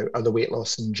excited about are the weight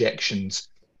loss injections.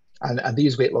 And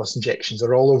these weight loss injections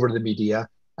are all over the media,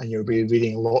 and you'll be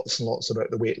reading lots and lots about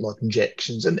the weight loss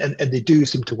injections. And they do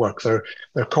seem to work. They're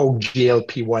called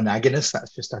GLP-1 agonists.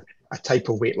 That's just a type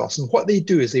of weight loss. And what they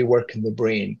do is they work in the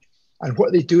brain. And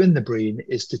what they do in the brain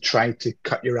is to try to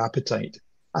cut your appetite.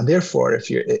 And therefore,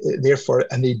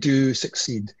 and they do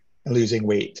succeed in losing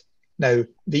weight. Now,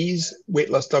 these weight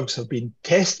loss drugs have been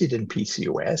tested in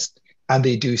PCOS, and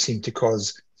they do seem to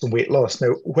cause some weight loss.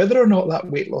 Now, whether or not that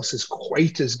weight loss is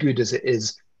quite as good as it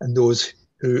is in those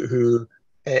who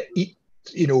eat,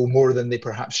 more than they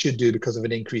perhaps should do because of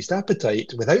an increased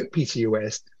appetite without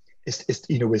PCOS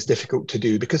is difficult to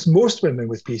do, because most women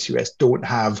with PCOS don't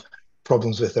have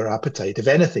problems with their appetite. If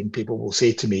anything, people will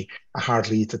say to me, I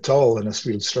hardly eat at all and I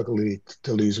really struggle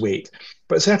to lose weight.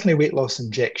 But certainly weight loss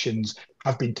injections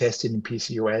have been tested in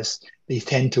PCOS. They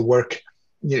tend to work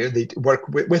they work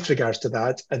with regards to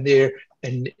that. And they're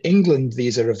in England,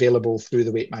 these are available through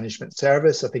the Weight Management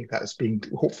Service. I think that's been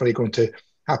hopefully going to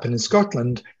happen in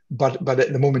Scotland. But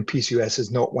at the moment, PCOS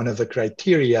is not one of the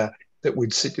criteria that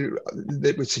would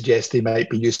suggest they might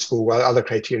be useful. While other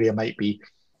criteria might be,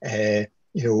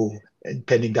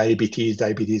 pending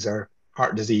diabetes or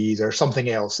heart disease or something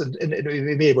else, and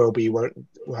it may well be. We'll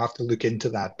have to look into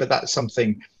that. But that's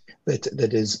something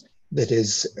that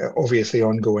is obviously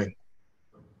ongoing.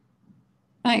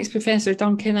 Thanks, Professor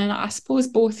Duncan. And I suppose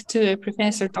both to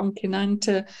Professor Duncan and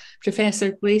to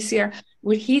Professor Glasier,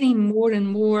 we're hearing more and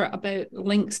more about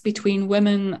links between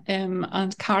women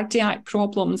and cardiac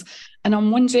problems. And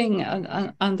I'm wondering,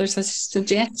 and there's a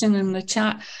suggestion in the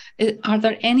chat, are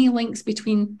there any links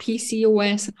between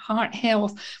PCOS and heart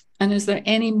health? And is there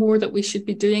any more that we should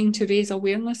be doing to raise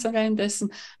awareness around this?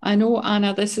 And I know,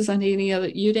 Anna, this is an area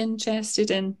that you're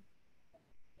interested in.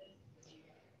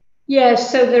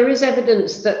 Yes, so there is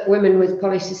evidence that women with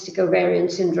polycystic ovarian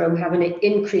syndrome have an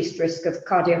increased risk of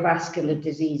cardiovascular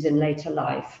disease in later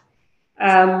life.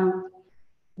 There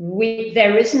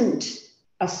isn't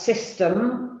a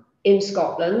system in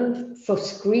Scotland for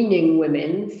screening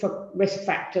women for risk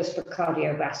factors for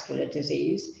cardiovascular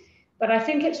disease, but I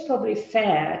think it's probably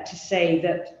fair to say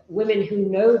that women who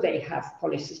know they have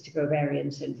polycystic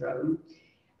ovarian syndrome,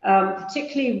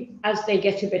 particularly as they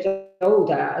get a bit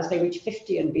older, as they reach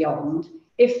 50 and beyond,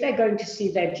 if they're going to see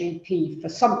their GP for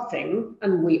something,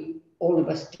 and all of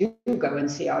us do go and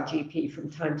see our GP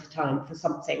from time to time for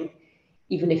something,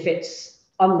 even if it's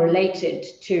unrelated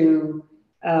to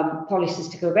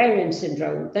polycystic ovarian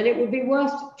syndrome, then it would be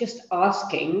worth just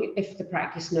asking if the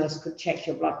practice nurse could check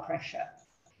your blood pressure.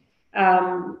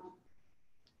 And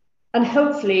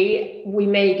hopefully we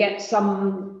may get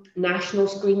some national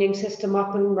screening system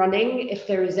up and running if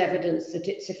there is evidence that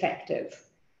it's effective.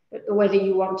 But whether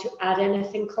you want to add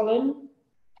anything, Colin?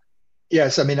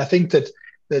 Yes, I mean, I think that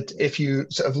if you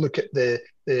sort of look at the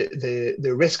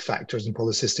risk factors in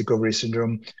polycystic ovary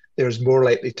syndrome, there's more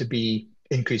likely to be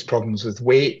increased problems with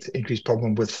weight, increased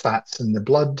problem with fats in the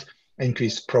blood,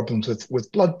 increased problems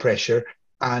with blood pressure,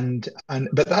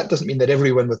 but that doesn't mean that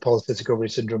everyone with polycystic ovary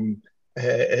syndrome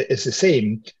is the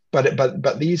same.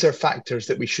 But these are factors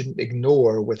that we shouldn't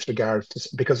ignore with regards to,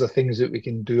 because of things that we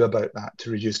can do about that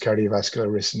to reduce cardiovascular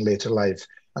risk in later life.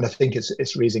 And I think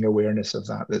it's raising awareness of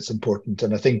that that's important.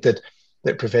 And I think that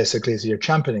Professor Glasier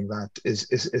championing that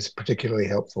is particularly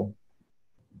helpful.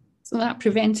 So that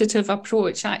preventative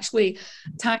approach actually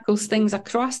tackles things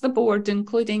across the board,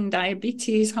 including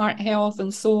diabetes, heart health,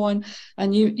 and so on.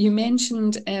 And you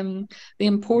mentioned the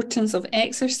importance of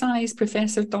exercise,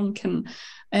 Professor Duncan.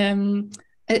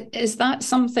 Is that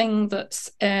something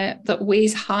that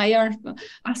weighs higher?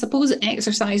 I suppose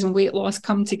exercise and weight loss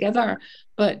come together,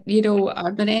 but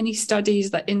are there any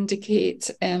studies that indicate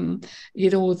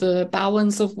the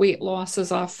balance of weight loss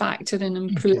as a factor in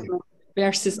improvement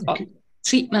versus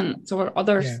treatment or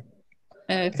other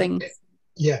things?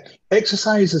 Yeah,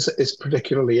 exercise is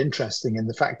particularly interesting in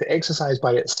the fact that exercise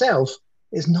by itself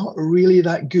is not really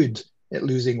that good at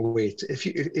losing weight. If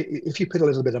you put a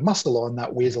little bit of muscle on,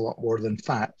 that weighs a lot more than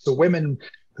fat. So women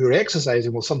who are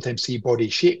exercising will sometimes see body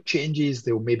shape changes.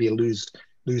 They'll maybe lose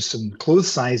some clothes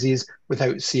sizes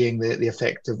without seeing the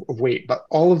effect of weight. But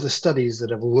all of the studies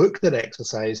that have looked at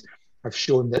exercise have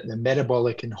shown that the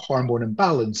metabolic and hormone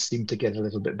imbalance seem to get a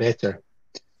little bit better.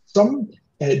 Some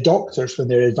doctors, when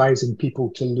they're advising people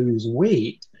to lose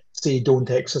weight, say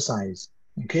don't exercise.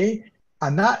 Okay.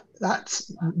 And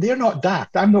they're not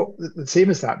daft. I'm not the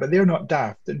same as that, but they're not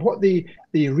daft. And what they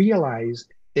realize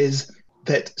is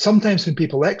that sometimes when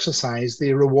people exercise,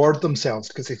 they reward themselves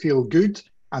because they feel good,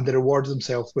 and they reward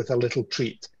themselves with a little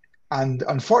treat. And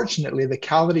unfortunately, the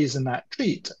calories in that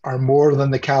treat are more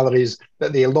than the calories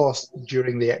that they lost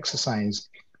during the exercise.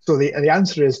 So the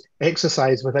answer is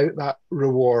exercise without that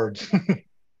reward.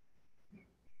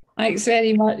 Thanks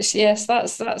very much. Yes,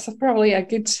 that's probably a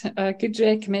good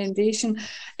recommendation.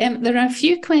 There are a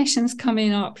few questions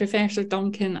coming up, Professor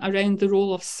Duncan, around the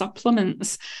role of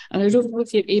supplements, and I don't know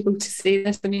if you're able to say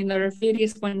this. I mean, there are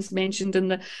various ones mentioned in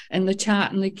the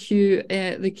chat and the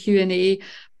Q&A,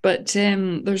 but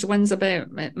there's ones about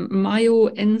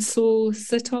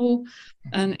myoinositol,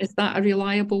 and is that a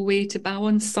reliable way to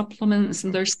balance supplements?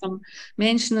 And there's some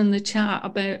mention in the chat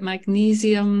about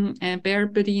magnesium,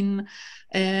 berberine.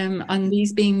 And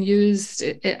these being used,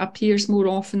 it appears more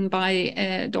often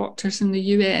by doctors in the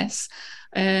US,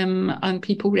 and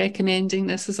people recommending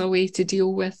this as a way to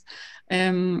deal with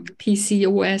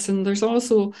PCOS. And there's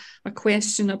also a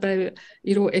question about,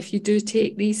 if you do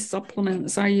take these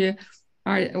supplements, are you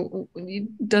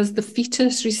Does the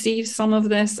fetus receive some of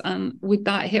this, and would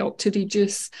that help to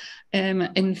reduce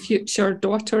in future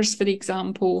daughters, for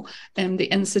example, the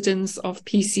incidence of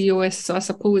PCOS? So I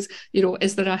suppose,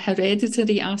 is there a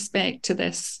hereditary aspect to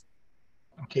this?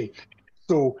 Okay,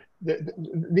 so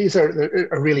these are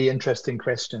really interesting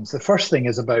questions. The first thing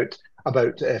is about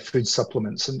food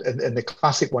supplements, and the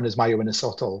classic one is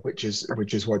myo-inositol, which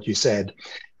is what you said.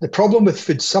 The problem with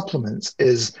food supplements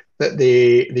is that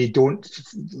they don't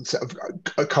sort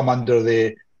of come under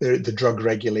the drug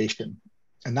regulation,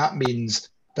 and that means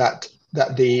that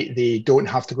they don't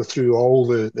have to go through all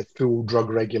the full drug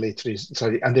regulatory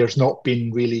study, and there's not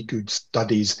been really good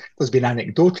studies. There's been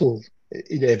anecdotal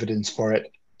evidence for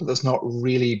it, but there's not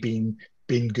really been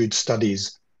good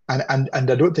studies. And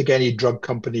I don't think any drug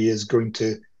company is going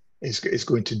to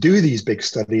do these big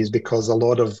studies, because a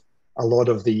lot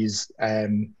of these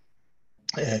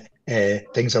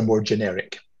things are more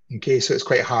generic. Okay, so it's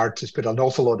quite hard to put an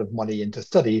awful lot of money into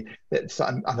study that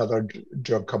another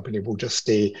drug company will just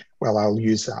say, well, I'll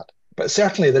use that. But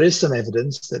certainly there is some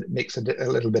evidence that it makes a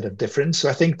little bit of difference. So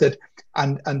I think that,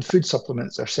 and food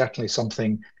supplements are certainly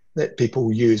something that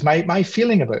people use. My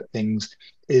feeling about things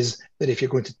is that if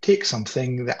you're going to take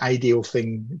something, the ideal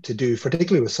thing to do,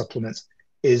 particularly with supplements,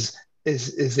 is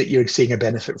that you're seeing a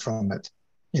benefit from it.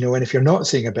 And if you're not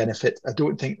seeing a benefit, I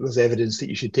don't think there's evidence that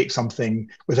you should take something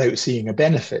without seeing a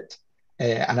benefit.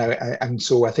 And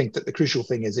so I think that the crucial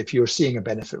thing is, if you're seeing a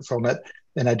benefit from it,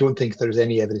 then I don't think there's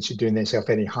any evidence you're doing yourself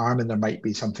any harm, and there might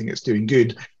be something that's doing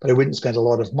good. But I wouldn't spend a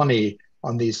lot of money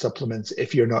on these supplements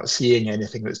if you're not seeing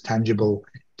anything that's tangible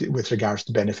with regards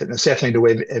to benefit. And there's certainly no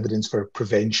evidence for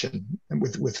prevention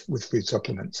with food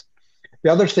supplements.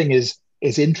 The other thing is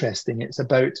interesting. It's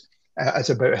about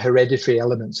hereditary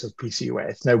elements of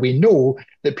PCOS. Now, we know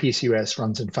that PCOS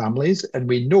runs in families, and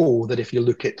we know that if you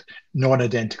look at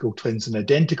non-identical twins and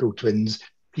identical twins,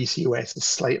 PCOS is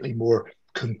slightly more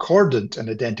concordant in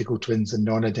identical twins and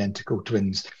non-identical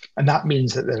twins. And that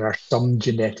means that there are some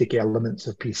genetic elements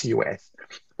of PCOS.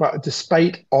 But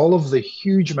despite all of the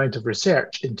huge amount of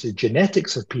research into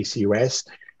genetics of PCOS,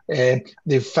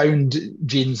 they've found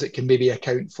genes that can maybe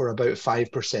account for about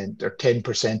 5% or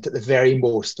 10% at the very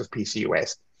most of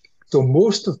PCOS. So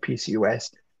most of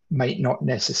PCOS might not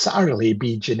necessarily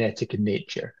be genetic in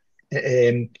nature.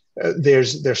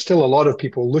 There's still a lot of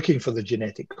people looking for the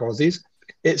genetic causes.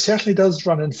 It certainly does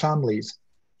run in families.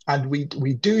 And we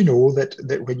do know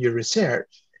that when you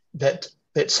research that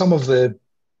some of the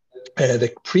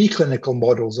preclinical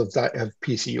models of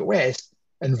PCOS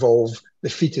involve the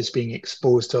fetus being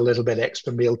exposed to a little bit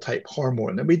extra male type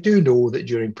hormone. And we do know that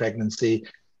during pregnancy,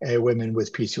 women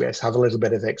with PCOS have a little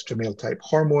bit of extra male type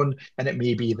hormone, and it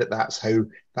may be that that's how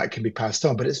that can be passed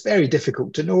on. But it's very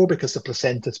difficult to know, because the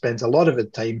placenta spends a lot of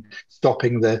its time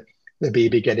stopping the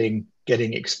baby getting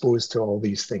exposed to all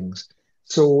these things.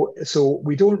 So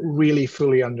we don't really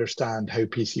fully understand how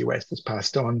PCOS is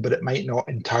passed on, but it might not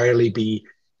entirely be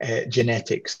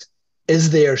genetics.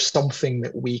 Is there something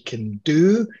that we can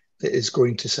do that is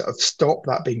going to sort of stop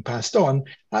that being passed on?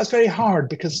 That's very hard,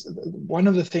 because one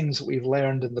of the things that we've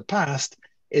learned in the past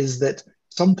is that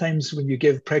sometimes when you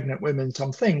give pregnant women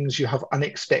some things, you have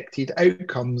unexpected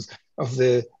outcomes of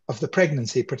the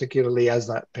pregnancy, particularly as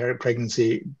that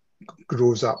pregnancy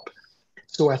grows up.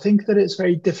 So I think that it's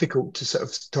very difficult to sort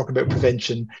of talk about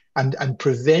prevention and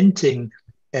preventing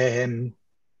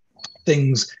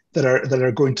things that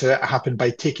are going to happen by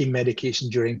taking medication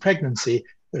during pregnancy.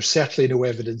 There's certainly no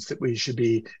evidence that we should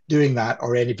be doing that,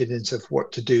 or any evidence of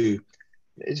what to do.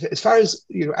 As far as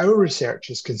our research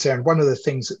is concerned, one of the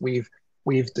things that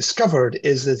we've discovered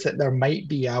is that there might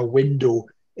be a window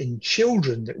in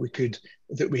children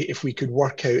if we could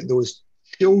work out those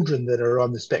children that are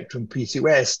on the spectrum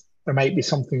PCOS, there might be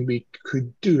something we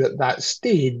could do at that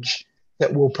stage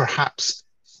that will perhaps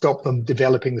stop them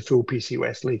developing the full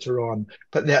PCOS later on.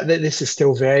 But this is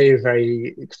still very,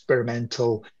 very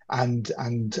experimental and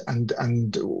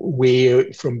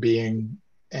way from being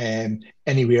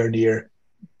anywhere near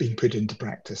being put into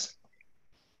practice.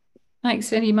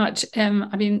 Thanks very much.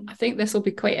 I think this will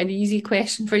be quite an easy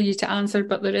question for you to answer,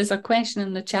 but there is a question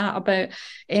in the chat about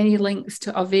any links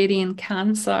to ovarian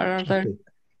cancer. Are there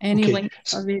any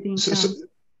links to ovarian cancer?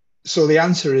 So the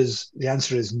answer is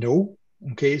no.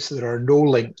 Okay, so there are no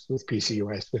links with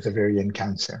PCOS with ovarian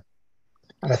cancer,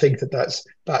 and I think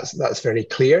that's very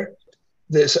clear.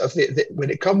 When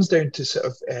it comes down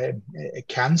to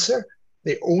cancer,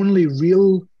 the only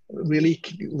really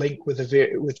link with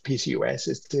PCOS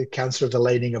is the cancer of the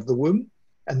lining of the womb,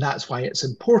 and that's why it's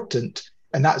important.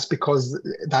 And that's because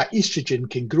that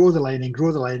estrogen can grow the lining.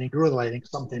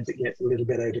 Sometimes it gets a little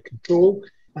bit out of control,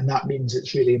 And that means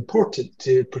it's really important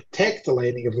to protect the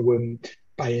lining of the womb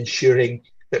by ensuring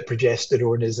that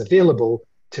progesterone is available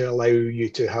to allow you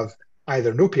to have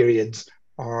either no periods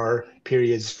or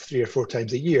periods 3 or 4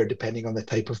 times a year, depending on the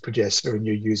type of progesterone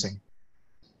you're using.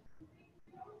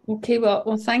 Okay,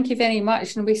 well, thank you very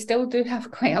much. And we still do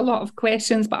have quite a lot of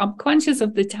questions, but I'm conscious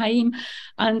of the time.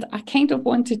 And I kind of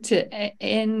wanted to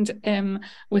end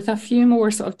with a few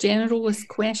more sort of generalist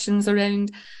questions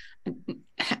around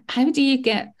how do you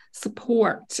get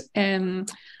support? Can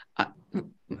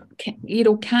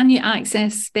you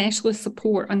access specialist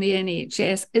support on the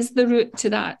NHS? Is the route to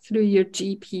that through your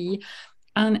GP?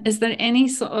 And is there any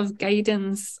sort of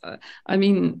guidance,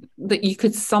 that you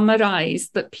could summarise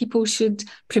that people should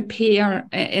prepare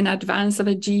in advance of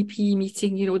a GP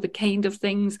meeting, the kind of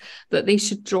things that they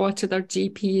should draw to their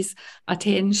GP's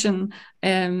attention?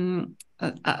 And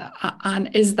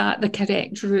is that the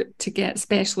correct route to get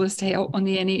specialist help on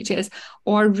the NHS?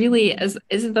 Or really, is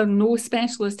there no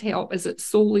specialist help? Is it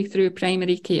solely through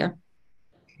primary care?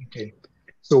 Okay.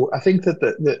 So I think that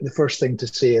the first thing to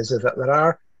say is that there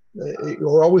are,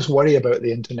 you'll always worry about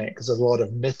the internet because there's a lot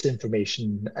of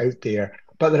misinformation out there,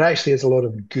 but there actually is a lot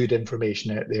of good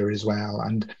information out there as well.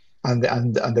 And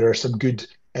there are some good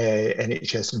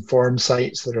NHS Inform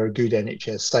sites. There are good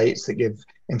NHS sites that give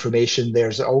information.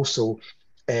 There's also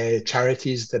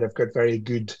charities that have got very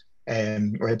good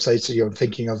websites. So you're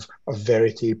thinking of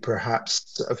Verity,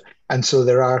 perhaps. And so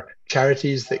there are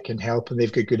charities that can help, and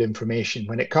they've got good information.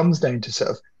 When it comes down to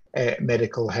sort of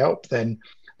medical help, then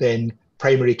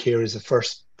primary care is the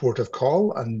first port of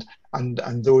call, and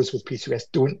those with PCOS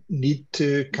don't need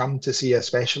to come to see a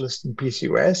specialist in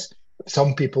PCOS.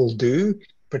 Some people do,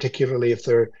 particularly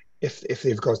if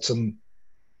they've got some,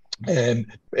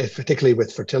 particularly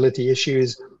with fertility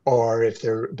issues, or if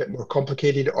they're a bit more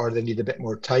complicated, or they need a bit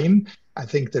more time. I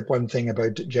think that one thing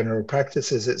about general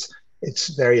practice is it's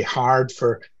very hard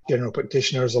for general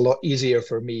practitioners. A lot easier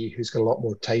for me, who's got a lot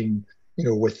more time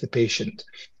with the patient.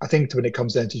 I think when it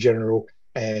comes down to general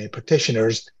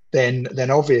practitioners, then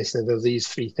obviously there are these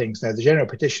 3 things. Now, the general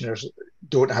practitioners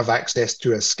don't have access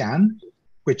to a scan,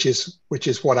 which is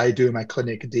what I do in my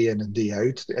clinic day in and day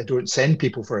out. I don't send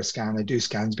people for a scan. I do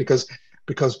scans because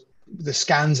the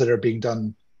scans that are being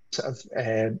done of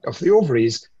the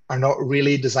ovaries are not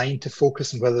really designed to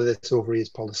focus on whether this ovary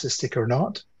is polycystic or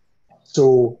not.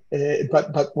 So,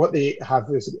 but what they have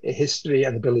is a history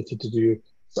and ability to do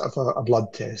sort of a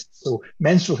blood test. So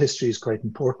menstrual history is quite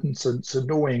important. So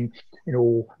knowing,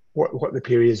 what the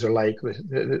periods are like,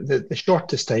 the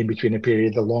shortest time between a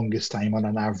period, the longest time on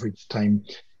an average time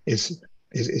is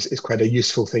quite a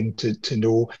useful thing to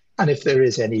know. And if there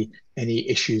is any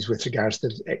issues with regards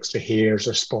to extra hairs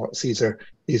or spots, these are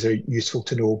useful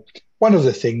to know. One of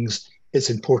the things it's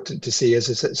important to say is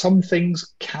that some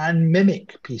things can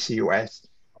mimic PCOS.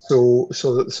 So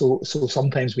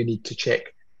sometimes we need to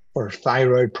check for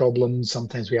thyroid problems.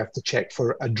 Sometimes we have to check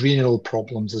for adrenal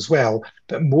problems as well.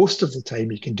 But most of the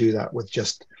time you can do that with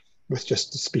just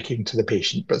speaking to the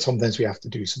patient. But sometimes we have to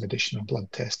do some additional blood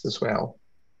tests as well.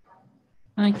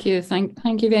 Thank you.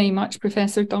 Thank you very much,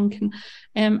 Professor Duncan.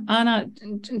 Anna,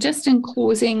 just in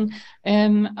closing,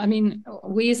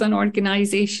 we as an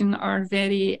organisation are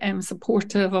very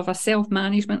supportive of a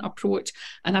self-management approach,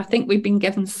 and I think we've been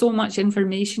given so much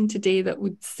information today that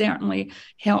would certainly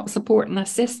help support and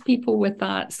assist people with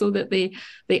that, so that they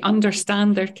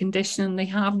understand their condition and they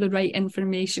have the right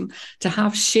information to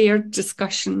have shared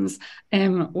discussions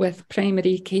with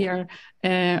primary care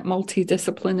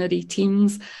multidisciplinary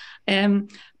teams.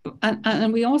 And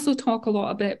we also talk a lot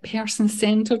about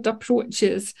person-centred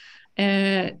approaches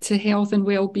to health and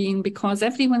well-being, because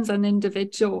everyone's an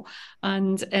individual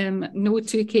and no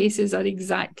 2 cases are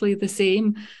exactly the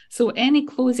same. So any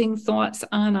closing thoughts,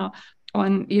 Anna,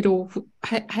 on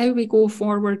how we go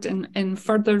forward in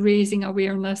further raising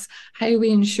awareness, how we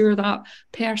ensure that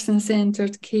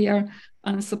person-centred care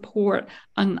and support,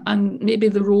 and maybe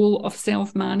the role of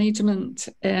self-management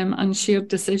and shared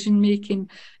decision-making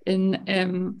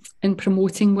in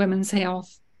promoting women's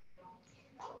health?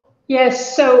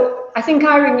 Yes, so I think,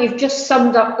 Irene, you've just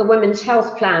summed up the Women's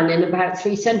Health Plan in about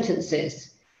 3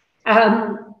 sentences.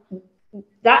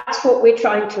 That's what we're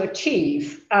trying to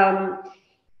achieve.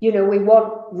 We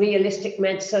want realistic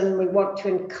medicine. We want to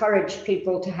encourage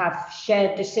people to have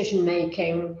shared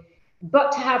decision-making,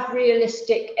 but to have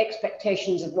realistic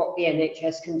expectations of what the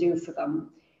NHS can do for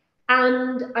them.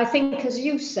 And I think, as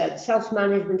you said,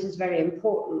 self-management is very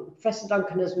important. Professor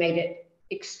Duncan has made it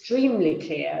extremely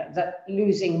clear that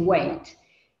losing weight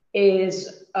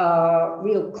is a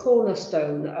real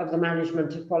cornerstone of the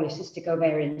management of polycystic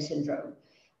ovarian syndrome.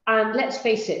 And let's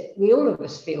face it, we all of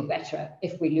us feel better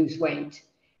if we lose weight.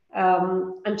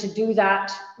 And to do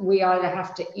that, we either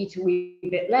have to eat a wee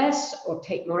bit less or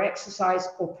take more exercise,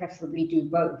 or preferably do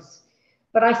both.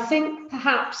 But I think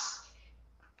perhaps,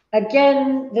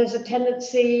 again, there's a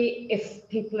tendency, if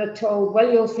people are told,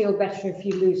 well, you'll feel better if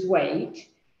you lose weight,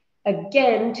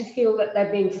 again, to feel that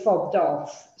they're being fobbed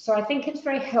off. So I think it's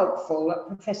very helpful that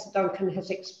Professor Duncan has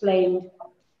explained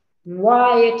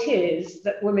why it is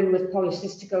that women with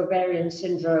polycystic ovarian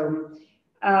syndrome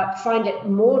find it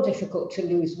more difficult to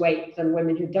lose weight than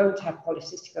women who don't have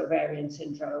polycystic ovarian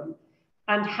syndrome,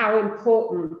 and how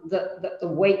important that the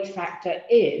weight factor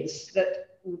is, that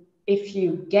if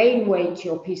you gain weight,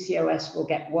 your PCOS will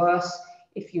get worse.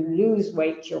 If you lose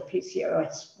weight, your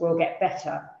PCOS will get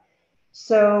better.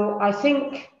 So I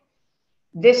think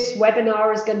this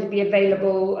webinar is going to be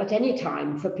available at any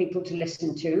time for people to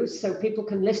listen to, so people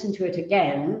can listen to it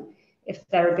again if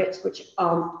there are bits which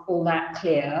aren't all that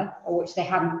clear or which they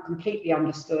haven't completely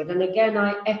understood. And again,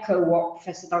 I echo what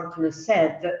Professor Duncan has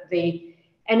said, that the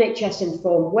NHS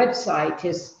Inform website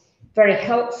is very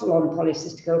helpful on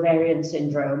polycystic ovarian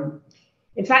syndrome.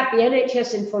 In fact, the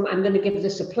NHS Inform, I'm going to give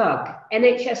this a plug,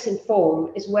 NHS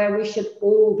Inform is where we should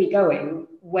all be going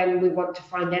when we want to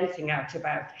find anything out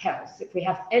about health. If we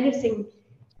have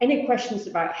any questions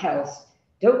about health,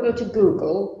 don't go to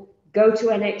Google, go to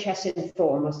NHS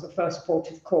Inform as the first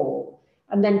port of call,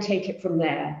 and then take it from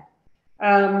there.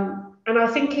 And I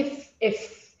think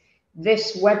if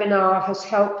this webinar has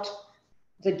helped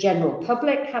the general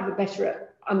public have a better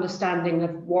understanding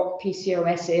of what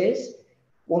PCOS is,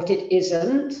 what it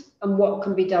isn't, and what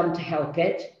can be done to help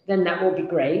it, then that will be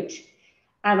great.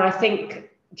 And I think,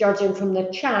 judging from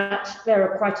the chat, there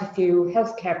are quite a few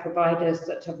healthcare providers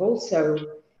that have also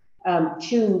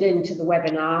tuned into the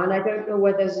webinar. And I don't know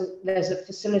whether there's a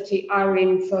facility,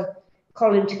 Irene, for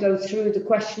Colin to go through the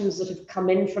questions that have come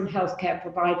in from healthcare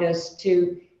providers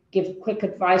to give quick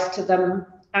advice to them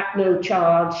at no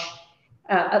charge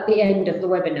at the end of the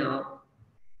webinar.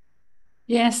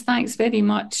 Yes, thanks very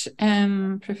much,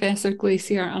 Professor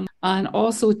Glasier. And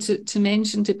also to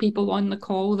mention to people on the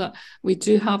call that we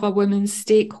do have a women's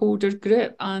stakeholder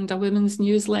group and a women's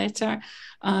newsletter.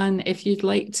 And if you'd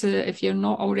like to, if you're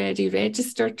not already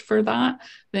registered for that,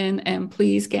 then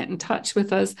please get in touch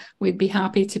with us. We'd be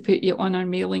happy to put you on our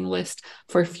mailing list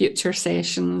for future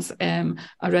sessions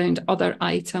around other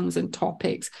items and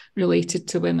topics related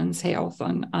to women's health,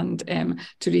 and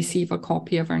to receive a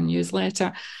copy of our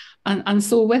newsletter. And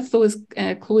so with those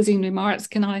closing remarks,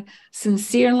 can I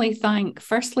sincerely thank,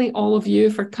 firstly, all of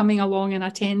you for coming along and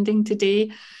attending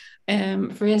today.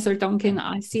 Professor Duncan,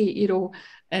 I see,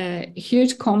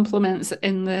 huge compliments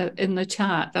in the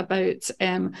chat about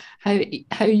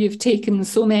how you've taken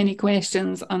so many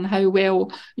questions and how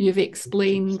well you've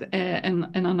explained in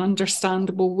an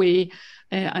understandable way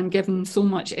and given so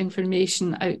much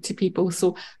information out to people.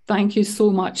 So thank you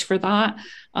so much for that.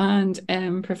 And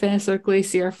Professor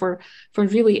Glasier for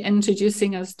really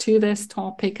introducing us to this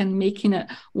topic and making it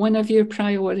one of your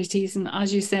priorities. And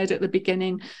as you said at the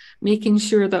beginning, making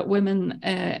sure that women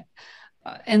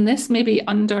in this maybe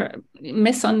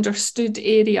misunderstood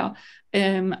area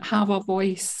have a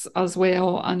voice as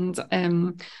well, and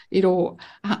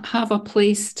have a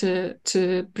place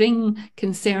to bring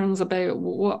concerns about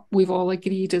what we've all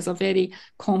agreed is a very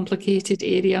complicated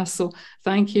area. So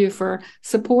thank you for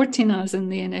supporting us in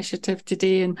the initiative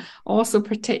today, and also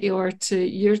particular to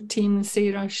your team,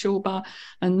 Sarah, Shobha,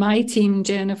 and my team,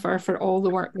 Jennifer, for all the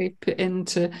work they've put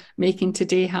into making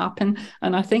today happen.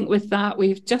 And I think with that,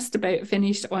 we've just about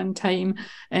finished on time.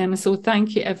 So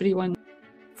thank you, everyone.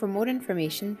 For more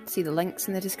information, see the links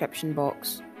in the description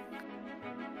box.